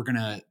 and we're going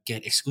to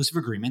get exclusive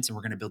agreements and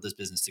we're going to build this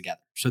business together.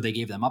 So they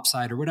gave them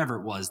upside or whatever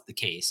it was the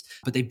case,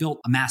 but they built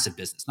a massive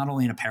business, not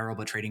only in apparel,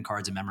 but trading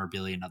cards and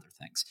memorabilia and other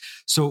things.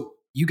 So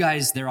you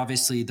guys, they're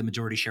obviously the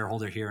majority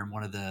shareholder here and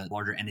one of the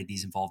larger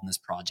entities involved in this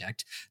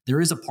project. There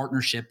is a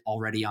partnership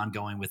already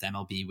ongoing with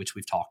MLB, which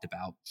we've talked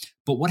about.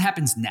 But what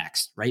happens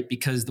next, right?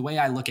 Because the way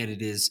I look at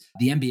it is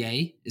the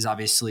NBA is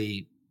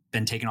obviously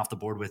been taken off the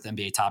board with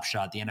NBA Top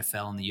Shot. The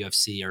NFL and the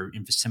UFC are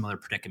in similar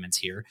predicaments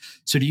here.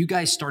 So do you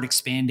guys start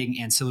expanding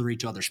ancillary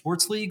to other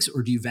sports leagues,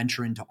 or do you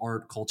venture into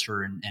art,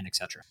 culture, and et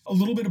cetera? A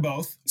little bit of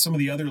both. Some of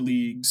the other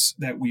leagues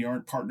that we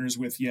aren't partners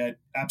with yet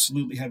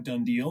absolutely have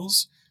done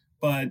deals,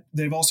 but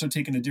they've also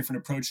taken a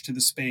different approach to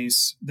the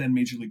space than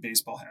Major League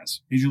Baseball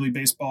has. Major League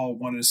Baseball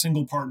wanted a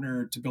single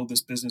partner to build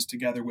this business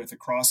together with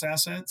across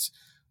assets.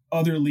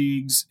 Other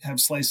leagues have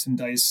sliced and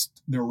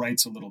diced their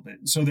rights a little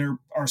bit. So there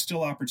are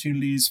still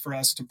opportunities for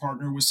us to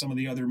partner with some of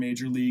the other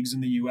major leagues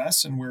in the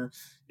US, and we're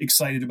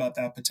excited about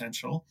that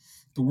potential.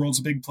 The world's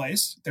a big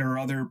place. There are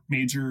other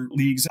major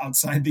leagues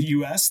outside the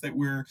US that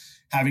we're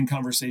having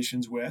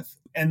conversations with.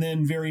 And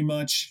then very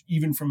much,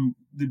 even from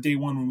the day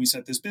one when we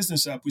set this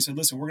business up, we said,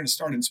 listen, we're going to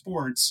start in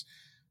sports,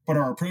 but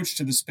our approach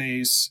to the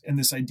space and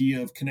this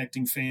idea of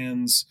connecting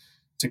fans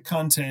to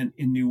content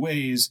in new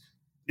ways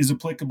is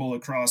applicable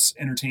across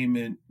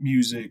entertainment,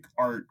 music,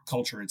 art,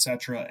 culture,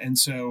 etc. And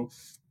so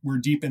we're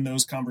deep in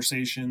those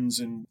conversations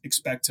and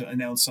expect to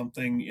announce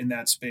something in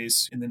that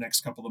space in the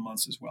next couple of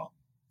months as well.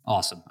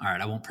 Awesome. All right.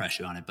 I won't press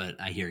you on it,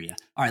 but I hear you.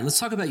 All right. Let's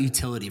talk about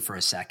utility for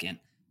a second.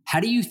 How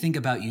do you think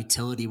about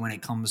utility when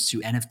it comes to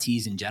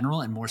NFTs in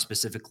general, and more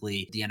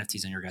specifically, the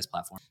NFTs on your guys'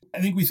 platform?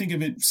 I think we think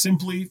of it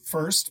simply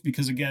first,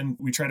 because again,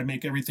 we try to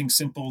make everything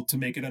simple to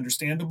make it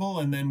understandable.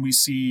 And then we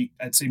see,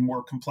 I'd say,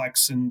 more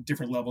complex and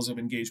different levels of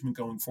engagement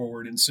going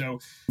forward. And so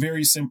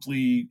very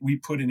simply, we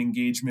put an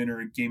engagement or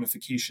a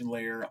gamification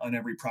layer on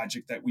every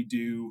project that we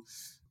do,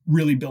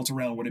 really built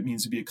around what it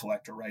means to be a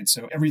collector, right?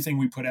 So everything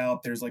we put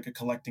out, there's like a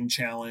collecting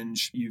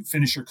challenge. You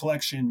finish your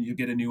collection, you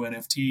get a new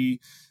NFT.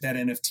 That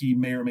NFT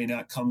may or may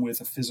not come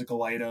with a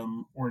physical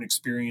item or an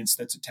experience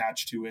that's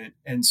attached to it.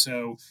 And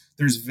so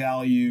there's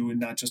value in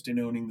not just in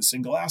owning the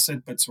single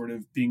asset, but sort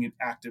of being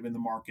active in the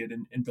market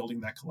and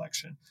building that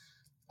collection.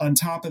 On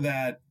top of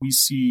that, we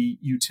see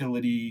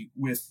utility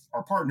with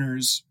our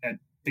partners at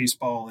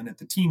baseball and at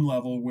the team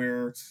level,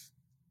 where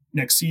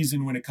next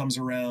season, when it comes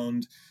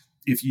around,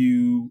 if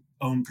you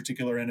own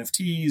particular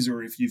NFTs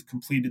or if you've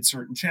completed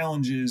certain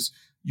challenges,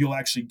 you'll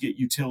actually get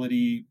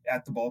utility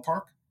at the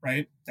ballpark,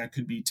 right? That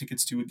could be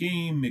tickets to a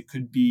game. It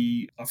could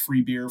be a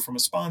free beer from a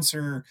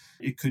sponsor.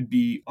 It could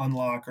be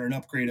unlock or an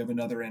upgrade of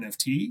another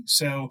NFT.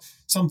 So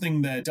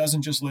something that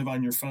doesn't just live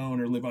on your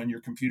phone or live on your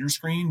computer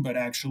screen, but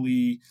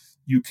actually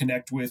you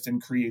connect with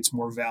and creates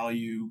more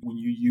value when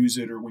you use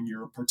it or when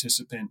you're a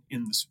participant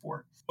in the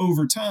sport.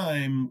 Over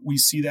time, we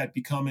see that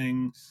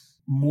becoming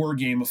more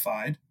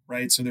gamified,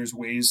 right? So there's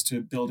ways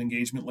to build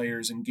engagement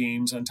layers and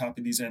games on top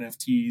of these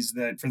NFTs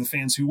that for the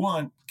fans who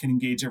want can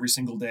engage every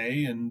single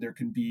day. And there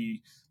can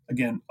be,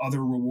 again,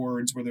 other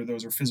rewards, whether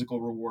those are physical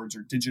rewards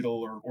or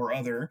digital or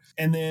other.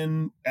 And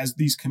then as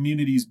these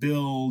communities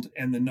build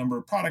and the number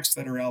of products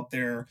that are out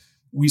there,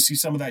 we see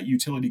some of that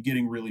utility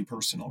getting really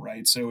personal,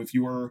 right? So if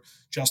you're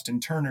Justin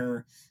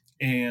Turner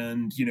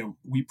and,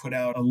 we put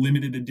out a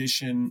limited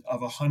edition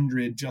of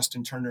 100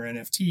 Justin Turner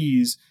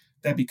NFTs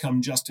that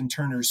become Justin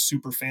Turner's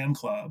super fan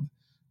club,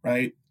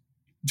 right?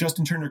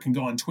 Justin Turner can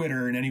go on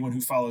Twitter and anyone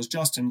who follows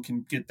Justin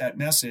can get that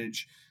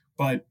message.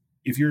 But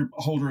if you're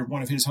a holder of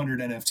one of his 100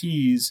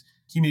 NFTs,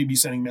 he may be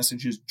sending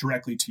messages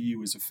directly to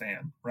you as a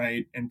fan,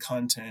 right? And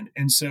content.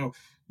 And so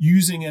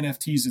using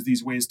NFTs as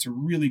these ways to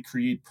really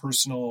create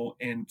personal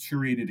and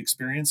curated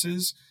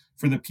experiences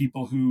for the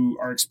people who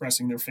are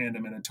expressing their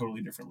fandom at a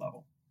totally different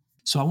level.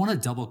 So I want to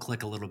double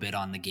click a little bit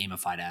on the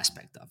gamified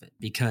aspect of it,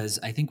 because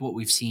I think what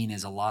we've seen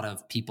is a lot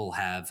of people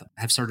have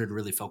started to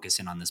really focus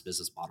in on this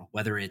business model,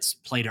 whether it's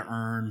play to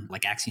earn,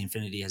 like Axie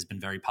Infinity has been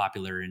very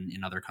popular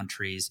in other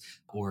countries,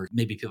 or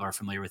maybe people are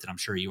familiar with it. I'm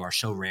sure you are.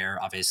 So Rare,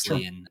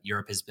 obviously, in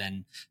Europe has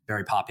been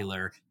very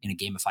popular in a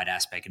gamified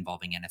aspect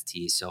involving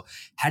NFTs. So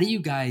how do you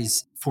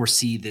guys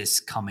foresee this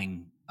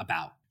coming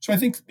about? So I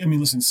think,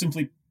 listen,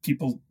 simply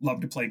people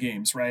love to play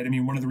games, right?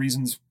 One of the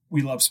reasons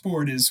we love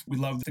sport is we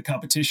love the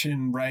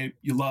competition, right?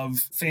 You love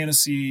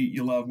fantasy,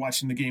 you love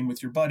watching the game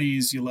with your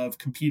buddies, you love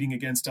competing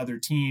against other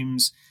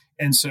teams.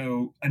 And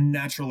so a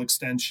natural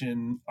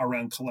extension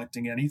around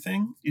collecting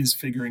anything is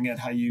figuring out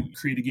how you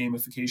create a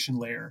gamification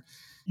layer.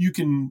 You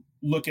can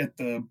look at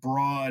the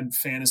broad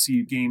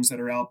fantasy games that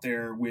are out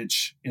there,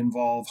 which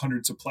involve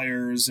hundreds of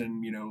players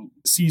and,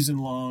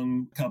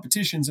 season-long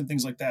competitions and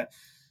things like that.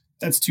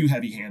 That's too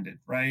heavy-handed,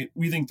 right?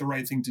 We think the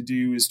right thing to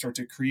do is start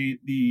to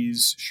create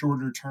these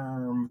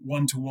shorter-term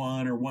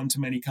one-to-one or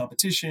one-to-many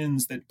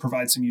competitions that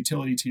provide some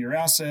utility to your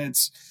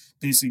assets,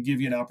 basically give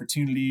you an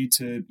opportunity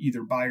to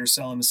either buy or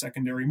sell in the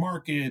secondary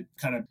market,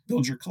 kind of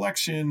build your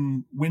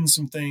collection, win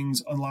some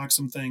things, unlock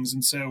some things.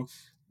 And so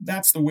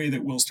that's the way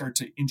that we'll start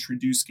to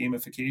introduce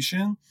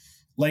gamification.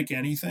 Like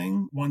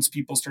anything, once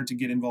people start to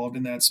get involved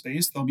in that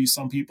space, there'll be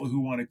some people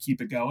who want to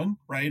keep it going,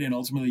 right? And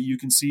ultimately you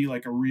can see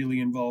like a really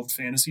involved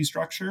fantasy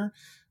structure.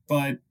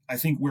 But I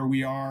think where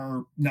we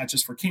are, not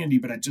just for Candy,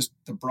 but at just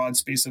the broad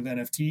space of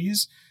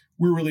NFTs,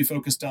 we're really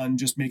focused on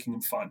just making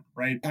them fun,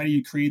 right? How do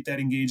you create that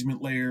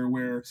engagement layer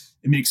where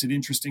it makes it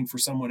interesting for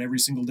someone every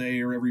single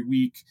day or every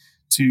week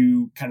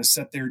to kind of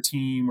set their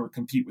team or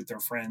compete with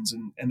their friends?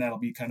 And that'll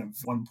be kind of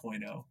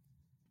 1.0.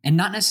 And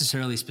not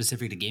necessarily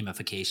specific to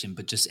gamification,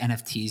 but just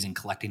NFTs and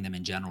collecting them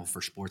in general for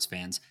sports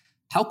fans.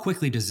 How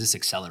quickly does this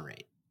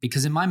accelerate?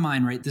 Because in my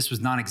mind, right, this was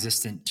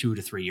non-existent 2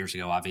 to 3 years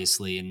ago,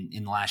 obviously. And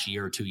in the last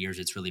year or 2 years,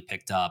 it's really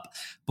picked up.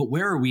 But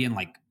where are we in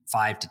like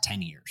 5 to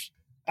 10 years?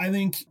 I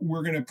think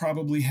we're going to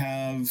probably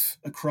have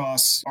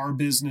across our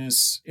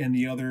business and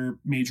the other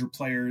major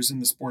players in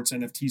the sports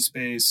NFT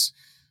space,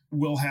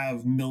 we'll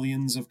have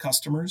millions of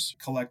customers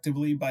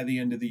collectively by the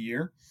end of the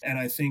year. And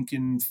I think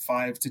in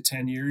 5 to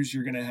 10 years,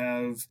 you're going to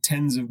have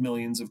tens of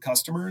millions of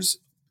customers.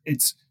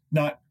 It's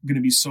not going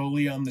to be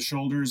solely on the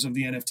shoulders of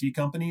the NFT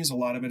companies. A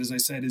lot of it, as I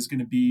said, is going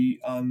to be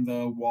on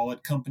the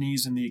wallet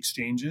companies and the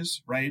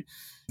exchanges, right?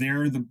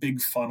 They're the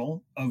big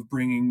funnel of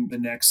bringing the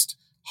next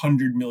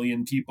 100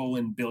 million people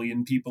and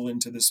billion people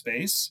into the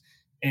space.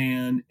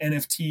 And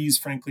NFTs,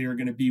 frankly, are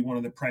going to be one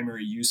of the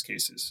primary use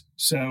cases.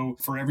 So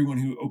for everyone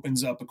who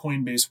opens up a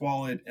Coinbase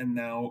wallet and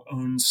now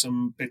owns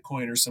some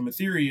Bitcoin or some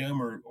Ethereum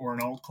or an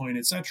altcoin,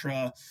 et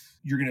cetera,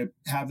 you're going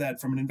to have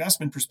that from an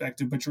investment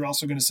perspective, but you're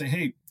also going to say,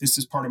 hey, this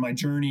is part of my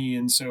journey.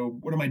 And so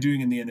what am I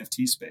doing in the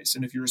NFT space?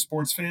 And if you're a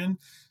sports fan,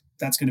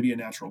 that's going to be a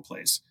natural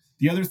place.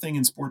 The other thing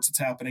in sports that's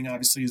happening,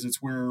 obviously, is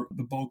it's where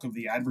the bulk of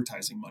the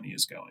advertising money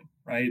is going,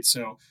 right?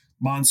 So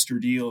monster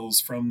deals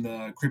from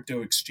the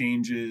crypto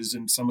exchanges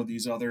and some of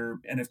these other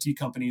NFT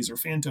companies or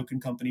fan token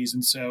companies.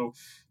 And so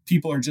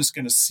people are just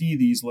going to see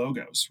these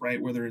logos,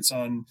 right? Whether it's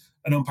on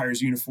an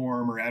umpire's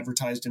uniform or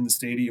advertised in the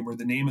stadium or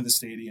the name of the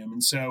stadium.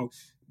 And so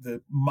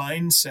the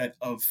mindset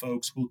of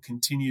folks will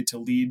continue to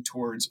lead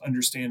towards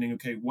understanding,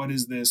 okay, what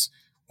is this?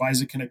 Why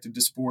is it connected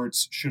to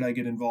sports? Should I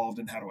get involved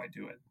and how do I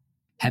do it?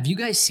 Have you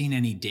guys seen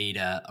any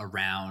data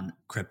around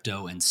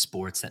crypto and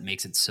sports that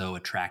makes it so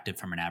attractive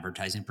from an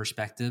advertising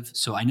perspective?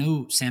 So I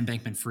know Sam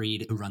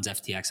Bankman-Fried, who runs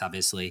FTX,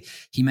 obviously,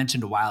 he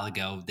mentioned a while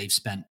ago, they've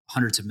spent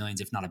hundreds of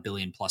millions, if not $1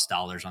 billion+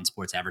 on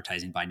sports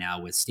advertising by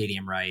now with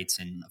stadium rights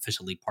and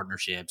official league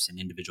partnerships and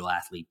individual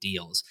athlete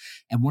deals.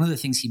 And one of the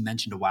things he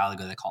mentioned a while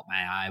ago that caught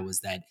my eye was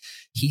that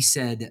he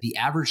said the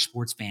average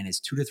sports fan is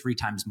 2 to 3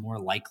 times more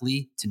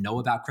likely to know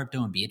about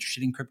crypto and be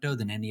interested in crypto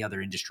than any other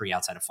industry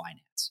outside of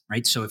finance,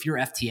 right? So if you're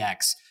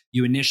FTX,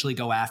 you initially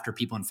go after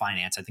people in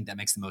finance. I think that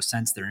makes the most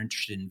sense. They're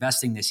interested in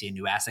investing. They see a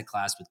new asset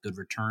class with good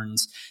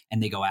returns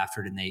and they go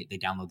after it and they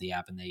download the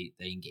app and they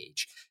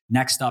engage.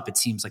 Next up, it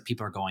seems like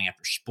people are going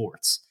after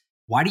sports.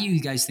 Why do you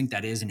guys think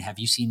that is? And have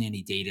you seen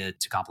any data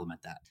to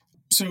complement that?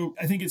 So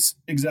I think it's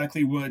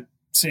exactly what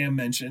Sam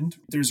mentioned.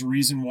 There's a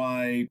reason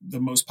why the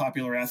most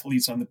popular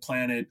athletes on the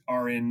planet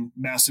are in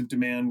massive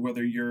demand,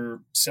 whether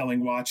you're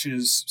selling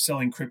watches,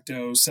 selling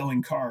crypto,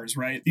 selling cars,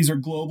 right? These are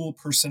global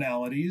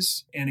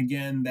personalities. And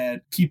again,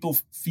 that people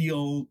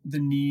feel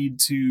the need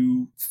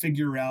to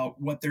figure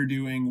out what they're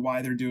doing,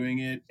 why they're doing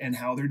it, and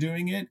how they're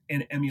doing it,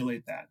 and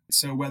emulate that.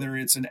 So whether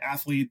it's an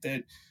athlete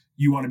that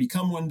you want to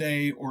become one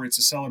day, or it's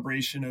a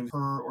celebration of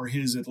her or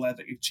his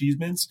athletic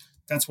achievements,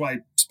 that's why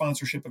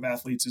sponsorship of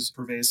athletes is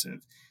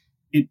pervasive.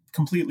 It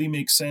completely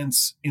makes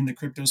sense in the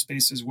crypto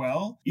space as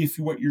well if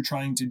what you're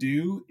trying to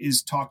do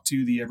is talk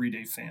to the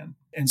everyday fan.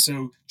 And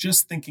so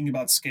just thinking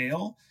about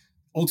scale,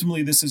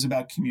 ultimately this is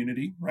about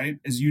community, right?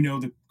 As you know,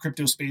 the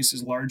crypto space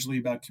is largely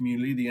about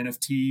community. The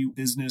NFT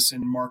business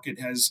and market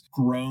has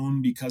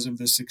grown because of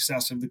the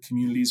success of the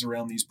communities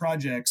around these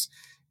projects.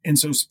 And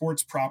so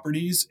sports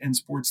properties and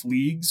sports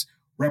leagues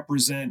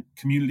represent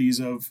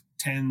communities of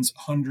tens,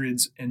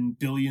 hundreds, and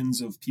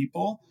billions of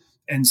people.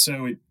 And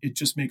so it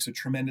just makes a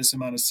tremendous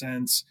amount of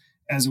sense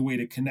as a way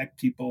to connect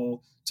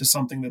people to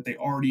something that they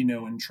already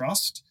know and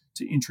trust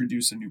to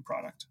introduce a new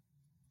product.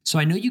 So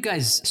I know you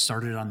guys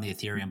started on the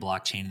Ethereum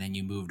blockchain and then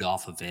you moved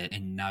off of it.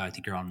 And now I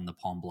think you're on the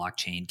Palm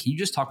blockchain. Can you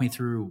just talk me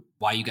through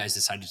why you guys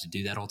decided to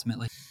do that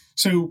ultimately?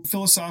 So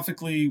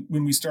philosophically,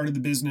 when we started the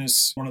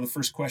business, one of the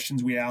first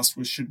questions we asked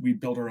was, should we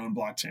build our own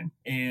blockchain?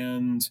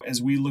 And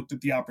as we looked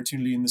at the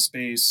opportunity in the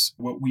space,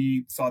 what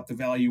we thought the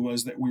value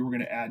was that we were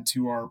going to add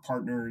to our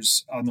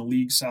partners on the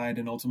league side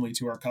and ultimately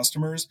to our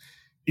customers,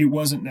 it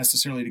wasn't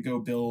necessarily to go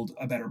build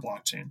a better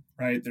blockchain,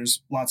 right?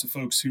 There's lots of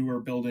folks who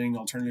are building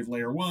alternative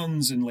layer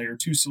 1s and layer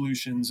 2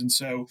 solutions. And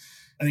so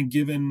I think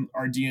given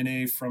our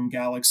DNA from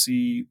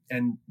Galaxy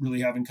and really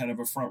having kind of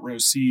a front row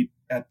seat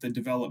at the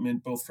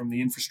development, both from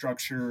the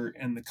infrastructure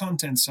and the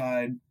content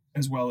side,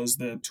 as well as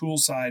the tool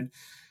side,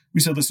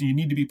 we said, listen, you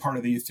need to be part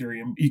of the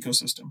Ethereum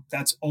ecosystem.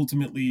 That's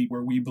ultimately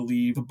where we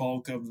believe the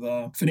bulk of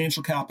the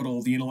financial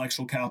capital, the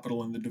intellectual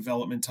capital, and the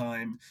development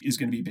time is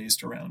going to be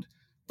based around.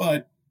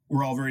 But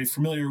we're all very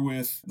familiar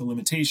with the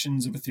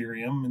limitations of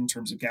Ethereum in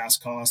terms of gas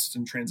costs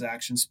and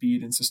transaction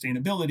speed and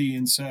sustainability.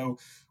 And so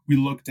we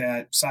looked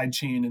at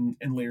sidechain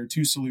and layer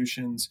 2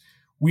 solutions.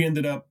 We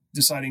ended up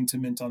deciding to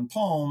mint on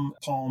Palm.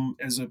 Palm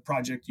as a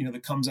project,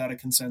 that comes out of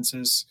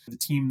consensus. The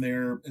team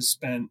there has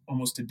spent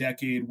almost a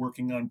decade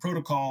working on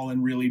protocol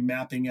and really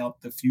mapping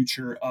out the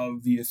future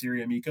of the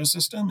Ethereum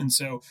ecosystem. And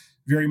so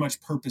very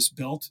much purpose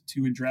built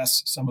to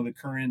address some of the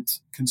current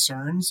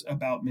concerns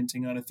about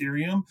minting on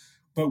Ethereum,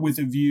 but with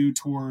a view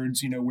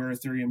towards, where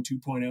Ethereum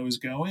 2.0 is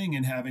going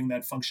and having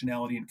that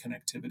functionality and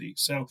connectivity.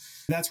 So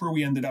that's where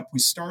we ended up. We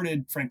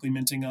started, frankly,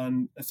 minting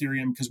on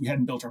Ethereum because we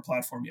hadn't built our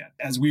platform yet.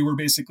 As we were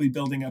basically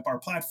building up our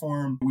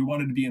platform, we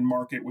wanted to be in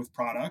market with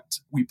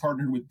product. We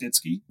partnered with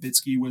Bitsky.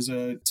 Bitsky was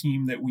a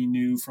team that we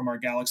knew from our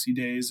Galaxy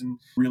days and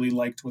really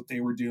liked what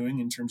they were doing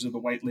in terms of the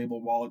white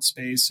label wallet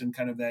space and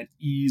kind of that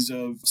ease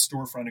of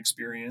storefront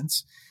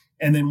experience.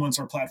 And then once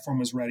our platform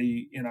was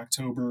ready in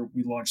October,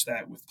 we launched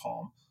that with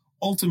Palm.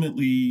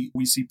 Ultimately,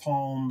 we see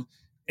Palm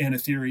and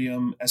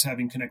Ethereum as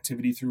having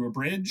connectivity through a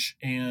bridge.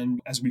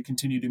 And as we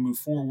continue to move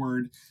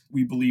forward,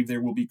 we believe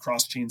there will be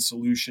cross-chain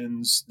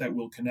solutions that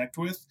we'll connect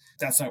with.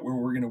 That's not where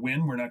we're going to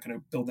win. We're not going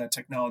to build that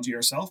technology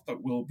ourselves,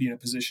 but we'll be in a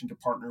position to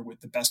partner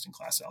with the best in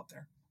class out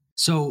there.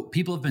 So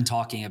people have been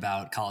talking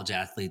about college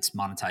athletes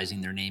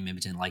monetizing their name,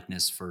 image, and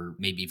likeness for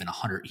maybe even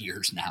 100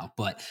 years now.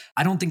 But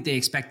I don't think they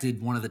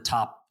expected one of the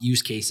top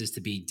use cases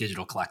to be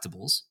digital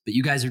collectibles. But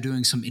you guys are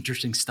doing some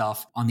interesting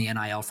stuff on the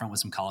NIL front with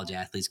some college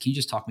athletes. Can you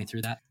just talk me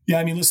through that? Yeah,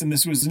 I mean, listen,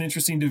 this was an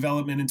interesting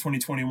development in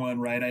 2021,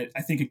 right?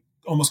 I think it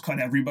almost caught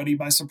everybody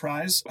by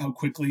surprise how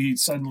quickly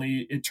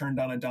suddenly it turned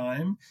on a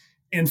dime.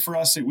 And for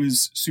us, it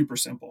was super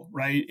simple,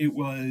 right? It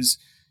was,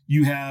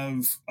 you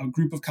have a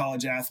group of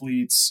college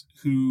athletes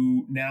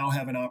who now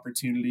have an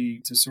opportunity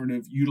to sort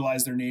of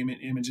utilize their name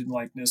and image and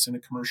likeness in a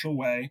commercial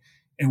way.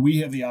 And we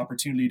have the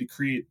opportunity to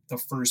create the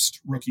first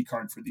rookie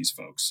card for these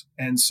folks.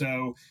 And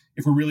so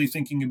if we're really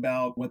thinking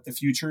about what the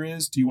future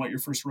is, do you want your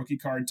first rookie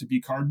card to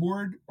be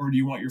cardboard, or do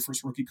you want your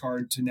first rookie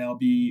card to now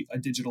be a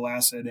digital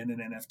asset and an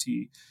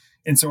NFT?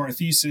 And so our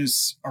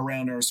thesis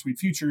around our Sweet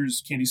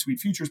Futures, Candy Sweet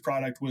Futures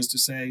product was to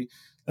say,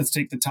 let's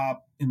take the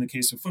top, in the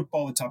case of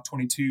football, the top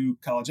 22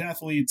 college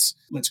athletes.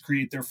 Let's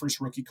create their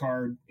first rookie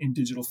card in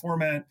digital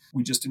format.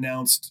 We just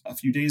announced a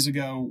few days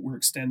ago, we're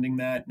extending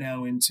that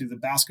now into the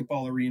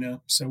basketball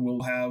arena. So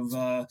we'll have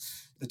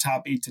the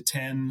top 8 to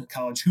 10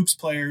 college hoops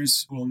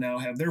players will now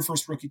have their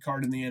first rookie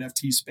card in the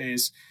NFT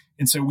space.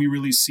 And so we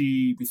really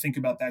we think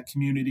about that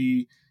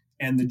community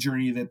and the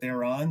journey that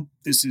they're on.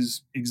 This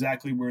is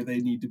exactly where they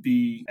need to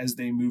be as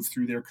they move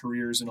through their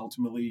careers and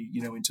ultimately,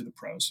 into the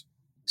pros.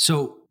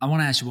 So I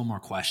want to ask you one more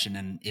question,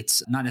 and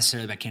it's not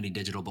necessarily about Candy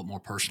Digital, but more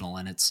personal.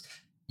 And it's,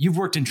 you've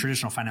worked in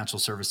traditional financial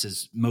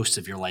services most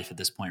of your life at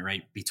this point,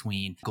 right?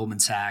 Between Goldman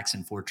Sachs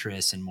and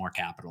Fortress and More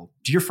Capital.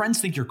 Do your friends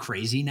think you're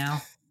crazy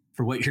now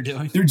for what you're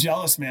doing? They're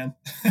jealous, man.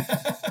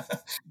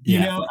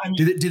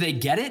 Do they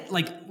get it?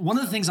 Like, one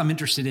of the things I'm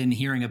interested in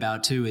hearing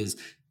about too is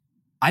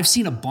I've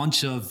seen a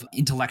bunch of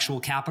intellectual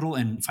capital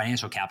and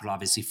financial capital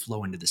obviously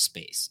flow into the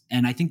space.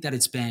 And I think that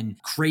it's been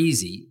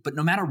crazy, but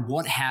no matter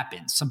what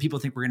happens, some people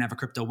think we're going to have a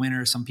crypto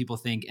winter. Some people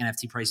think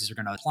NFT prices are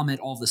going to plummet,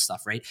 all this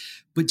stuff, right?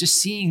 But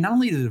just seeing not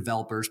only the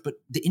developers, but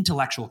the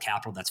intellectual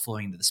capital that's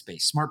flowing into the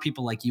space, smart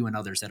people like you and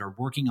others that are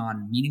working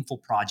on meaningful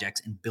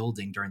projects and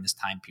building during this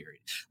time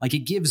period. Like,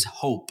 it gives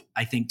hope,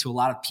 I think, to a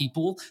lot of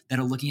people that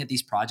are looking at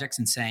these projects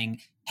and saying,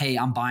 hey,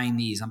 I'm buying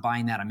these, I'm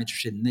buying that, I'm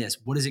interested in this.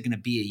 What is it going to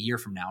be a year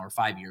from now or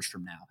 5 years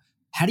from now?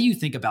 How do you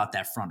think about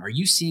that front? Are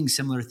you seeing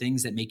similar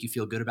things that make you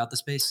feel good about the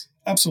space?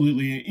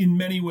 Absolutely. In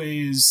many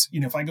ways,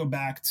 if I go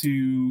back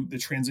to the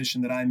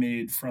transition that I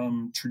made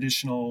from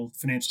traditional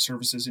financial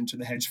services into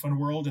the hedge fund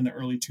world in the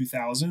early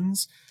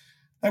 2000s,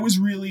 I was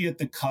really at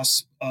the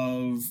cusp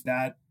of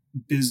that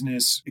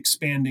business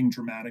expanding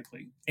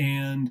dramatically.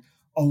 And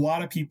a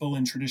lot of people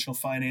in traditional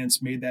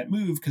finance made that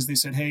move because they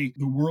said, hey,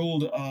 the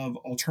world of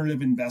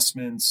alternative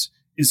investments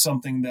is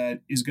something that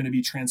is going to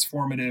be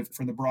transformative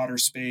for the broader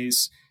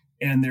space.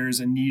 And there's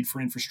a need for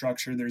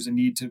infrastructure. There's a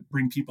need to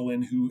bring people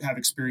in who have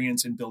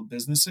experience and build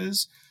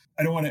businesses.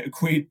 I don't want to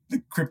equate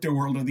the crypto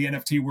world or the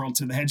NFT world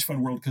to the hedge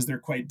fund world because they're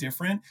quite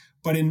different.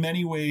 But in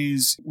many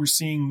ways, we're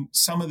seeing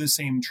some of the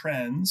same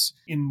trends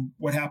in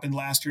what happened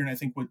last year. And I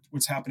think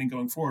what's happening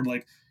going forward.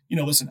 Like,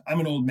 listen, I'm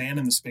an old man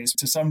in the space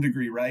to some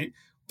degree, right?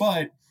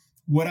 But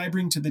what I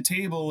bring to the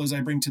table is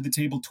I bring to the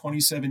table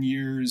 27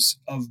 years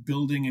of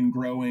building and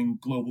growing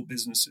global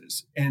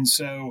businesses. And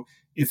so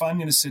if I'm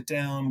going to sit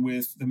down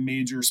with the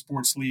major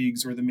sports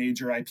leagues or the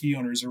major IP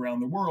owners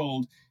around the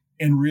world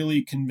and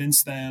really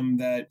convince them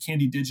that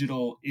Candy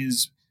Digital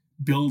is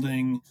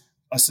building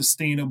a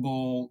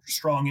sustainable,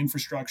 strong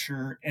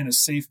infrastructure and a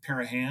safe pair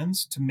of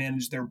hands to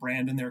manage their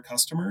brand and their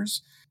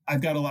customers,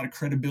 I've got a lot of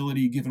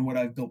credibility given what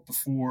I've built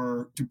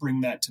before to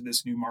bring that to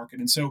this new market.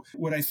 And so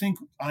what I think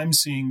I'm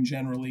seeing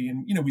generally,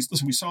 and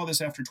we saw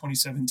this after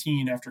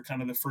 2017, after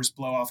kind of the first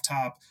blow off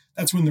top,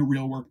 that's when the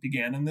real work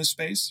began in this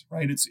space,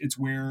 right? It's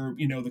where,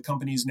 the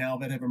companies now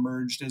that have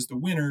emerged as the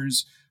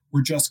winners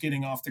were just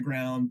getting off the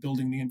ground,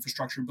 building the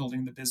infrastructure,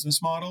 building the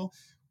business model.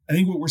 I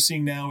think what we're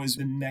seeing now is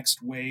the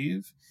next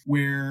wave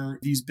where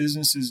these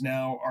businesses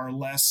now are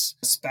less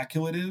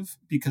speculative,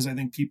 because I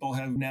think people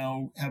have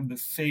the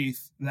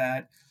faith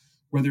that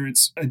whether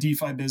it's a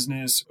DeFi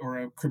business or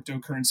a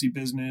cryptocurrency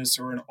business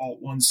or an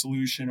Alt1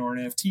 solution or an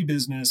NFT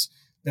business,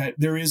 that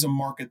there is a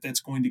market that's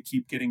going to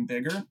keep getting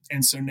bigger.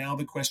 And so now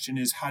the question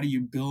is, how do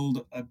you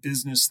build a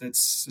business that's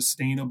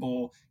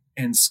sustainable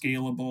and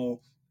scalable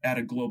at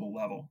a global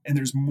level? And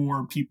there's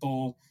more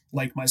people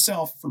like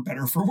myself, for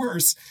better or for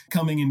worse,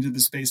 coming into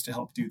the space to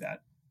help do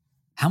that.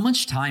 How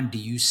much time do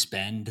you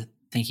spend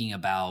thinking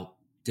about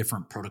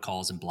different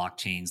protocols and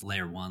blockchains,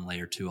 layer 1,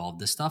 layer 2, all of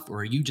this stuff? Or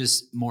are you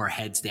just more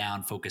heads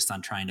down, focused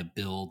on trying to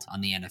build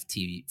on the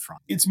NFT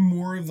front? It's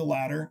more of the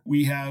latter.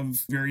 We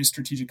have very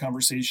strategic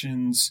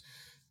conversations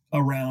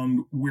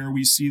around where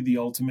we see the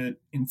ultimate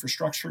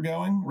infrastructure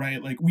going,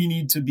 right? Like, we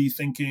need to be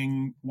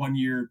thinking 1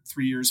 year,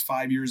 3 years,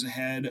 5 years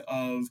ahead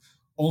of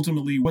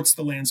ultimately what's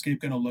the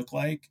landscape going to look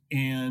like,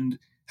 and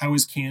how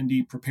is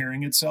Candy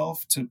preparing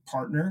itself to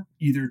partner,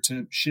 either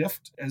to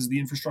shift as the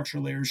infrastructure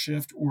layers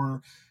shift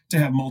or to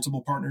have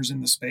multiple partners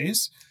in the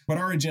space. But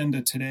our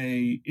agenda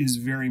today is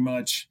very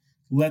much,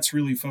 let's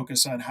really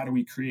focus on how do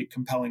we create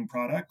compelling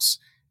products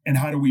and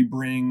how do we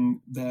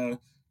bring the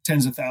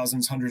tens of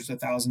thousands, hundreds of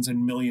thousands,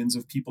 and millions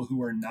of people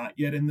who are not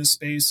yet in this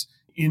space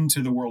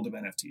into the world of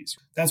NFTs.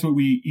 That's what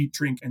we eat,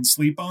 drink, and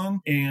sleep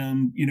on.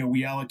 And,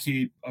 we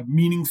allocate a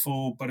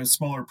meaningful but a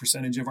smaller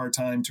percentage of our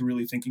time to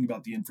really thinking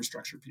about the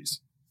infrastructure piece.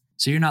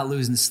 So you're not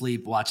losing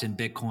sleep watching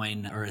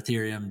Bitcoin or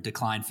Ethereum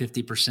decline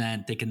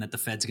 50%, thinking that the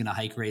Fed's going to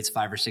hike rates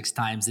 5 or 6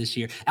 times this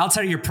year.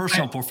 Outside of your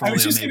personal portfolio,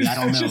 maybe. I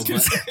don't know.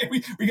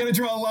 We got to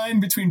draw a line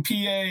between PA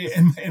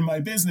and my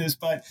business,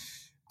 but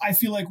I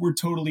feel like we're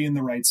totally in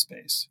the right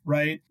space,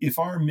 right? If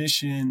our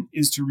mission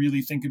is to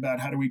really think about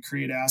how do we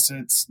create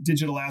assets,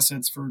 digital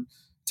assets for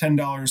 $10,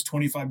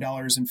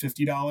 $25, and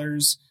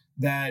 $50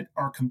 that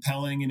are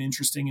compelling and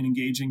interesting and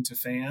engaging to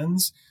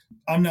fans,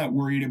 I'm not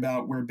worried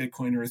about where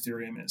Bitcoin or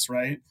Ethereum is,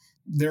 right?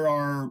 There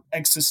are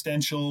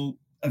existential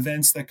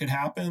events that could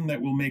happen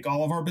that will make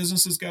all of our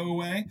businesses go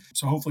away.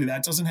 So hopefully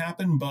that doesn't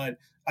happen, but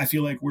I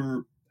feel like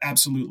we're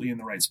absolutely in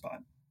the right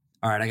spot.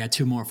 All right, I got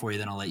 2 more for you,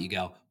 then I'll let you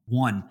go.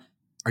 1,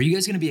 are you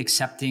guys going to be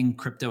accepting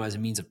crypto as a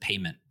means of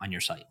payment on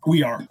your site?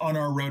 We are on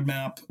our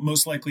roadmap.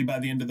 Most likely by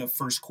the end of the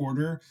first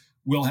quarter,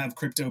 we'll have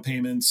crypto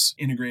payments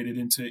integrated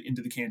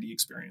into the Candy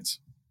experience.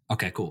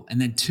 Okay, cool.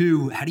 And then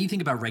 2, how do you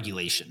think about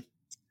regulation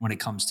when it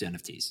comes to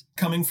NFTs?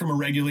 Coming from a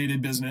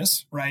regulated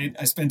business, right?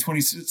 I spent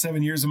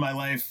 27 years of my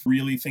life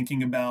really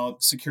thinking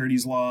about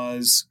securities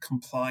laws,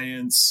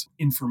 compliance,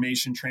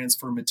 information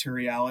transfer,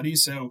 materiality.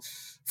 So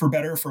for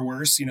better or for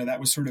worse, that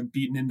was sort of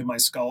beaten into my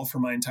skull for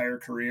my entire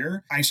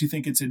career. I actually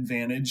think it's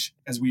advantage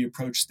as we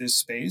approach this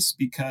space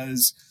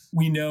because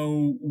we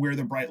know where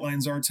the bright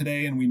lines are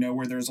today and we know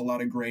where there's a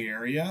lot of gray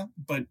area,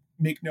 but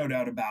make no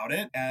doubt about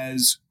it,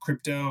 as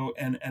crypto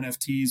and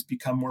NFTs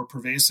become more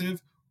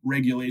pervasive,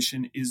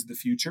 regulation is the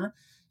future.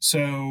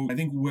 So I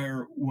think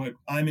what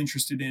I'm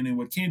interested in and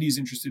what Candy's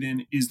interested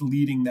in is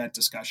leading that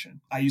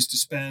discussion. I used to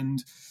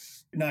spend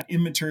not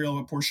immaterial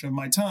a portion of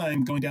my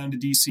time going down to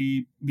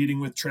DC, meeting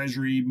with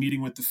Treasury,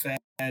 meeting with the Fed,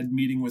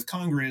 meeting with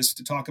Congress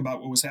to talk about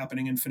what was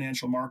happening in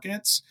financial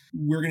markets.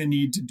 We're going to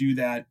need to do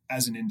that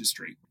as an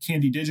industry.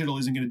 Candy Digital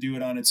isn't going to do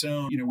it on its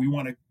own. We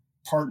want to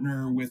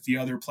partner with the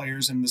other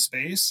players in the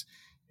space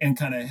and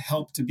kind of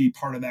help to be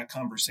part of that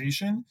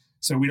conversation.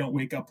 So we don't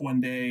wake up one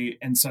day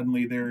and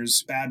suddenly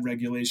there's bad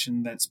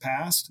regulation that's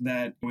passed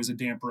that was a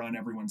damper on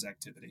everyone's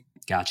activity.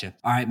 Gotcha.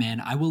 All right,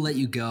 man, I will let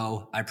you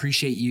go. I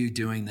appreciate you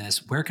doing this.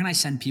 Where can I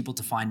send people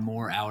to find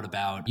more out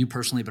about you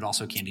personally, but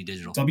also Candy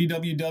Digital?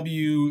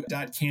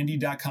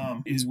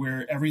 www.candy.com is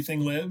where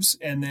everything lives.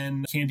 And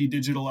then Candy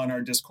Digital on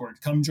our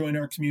Discord. Come join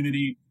our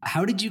community.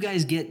 How did you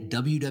guys get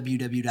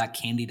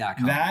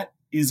www.candy.com? That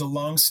is a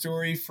long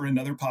story for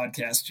another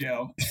podcast,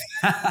 Joe.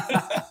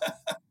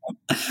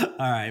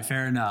 All right,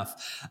 fair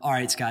enough. All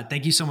right, Scott,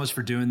 thank you so much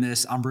for doing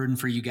this. I'm rooting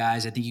for you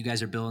guys. I think you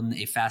guys are building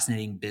a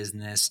fascinating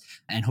business,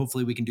 and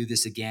hopefully we can do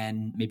this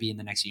again maybe in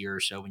the next year or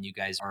so when you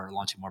guys are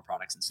launching more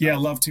products and stuff. Yeah,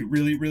 love to.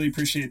 Really, really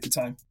appreciate the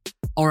time.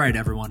 All right,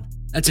 everyone.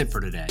 That's it for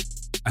today.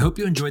 I hope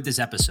you enjoyed this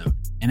episode.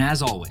 And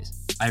as always,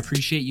 I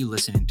appreciate you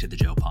listening to The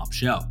Joe Pomp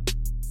Show.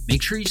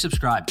 Make sure you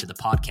subscribe to the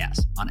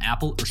podcast on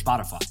Apple or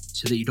Spotify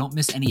so that you don't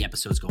miss any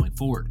episodes going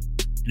forward.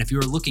 And if you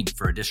are looking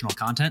for additional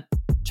content,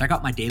 check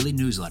out my daily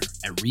newsletter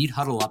at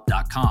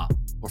readhuddleup.com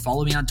or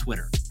follow me on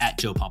Twitter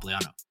 @Joe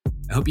Pompliano.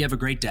 I hope you have a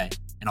great day,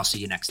 and I'll see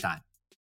you next time.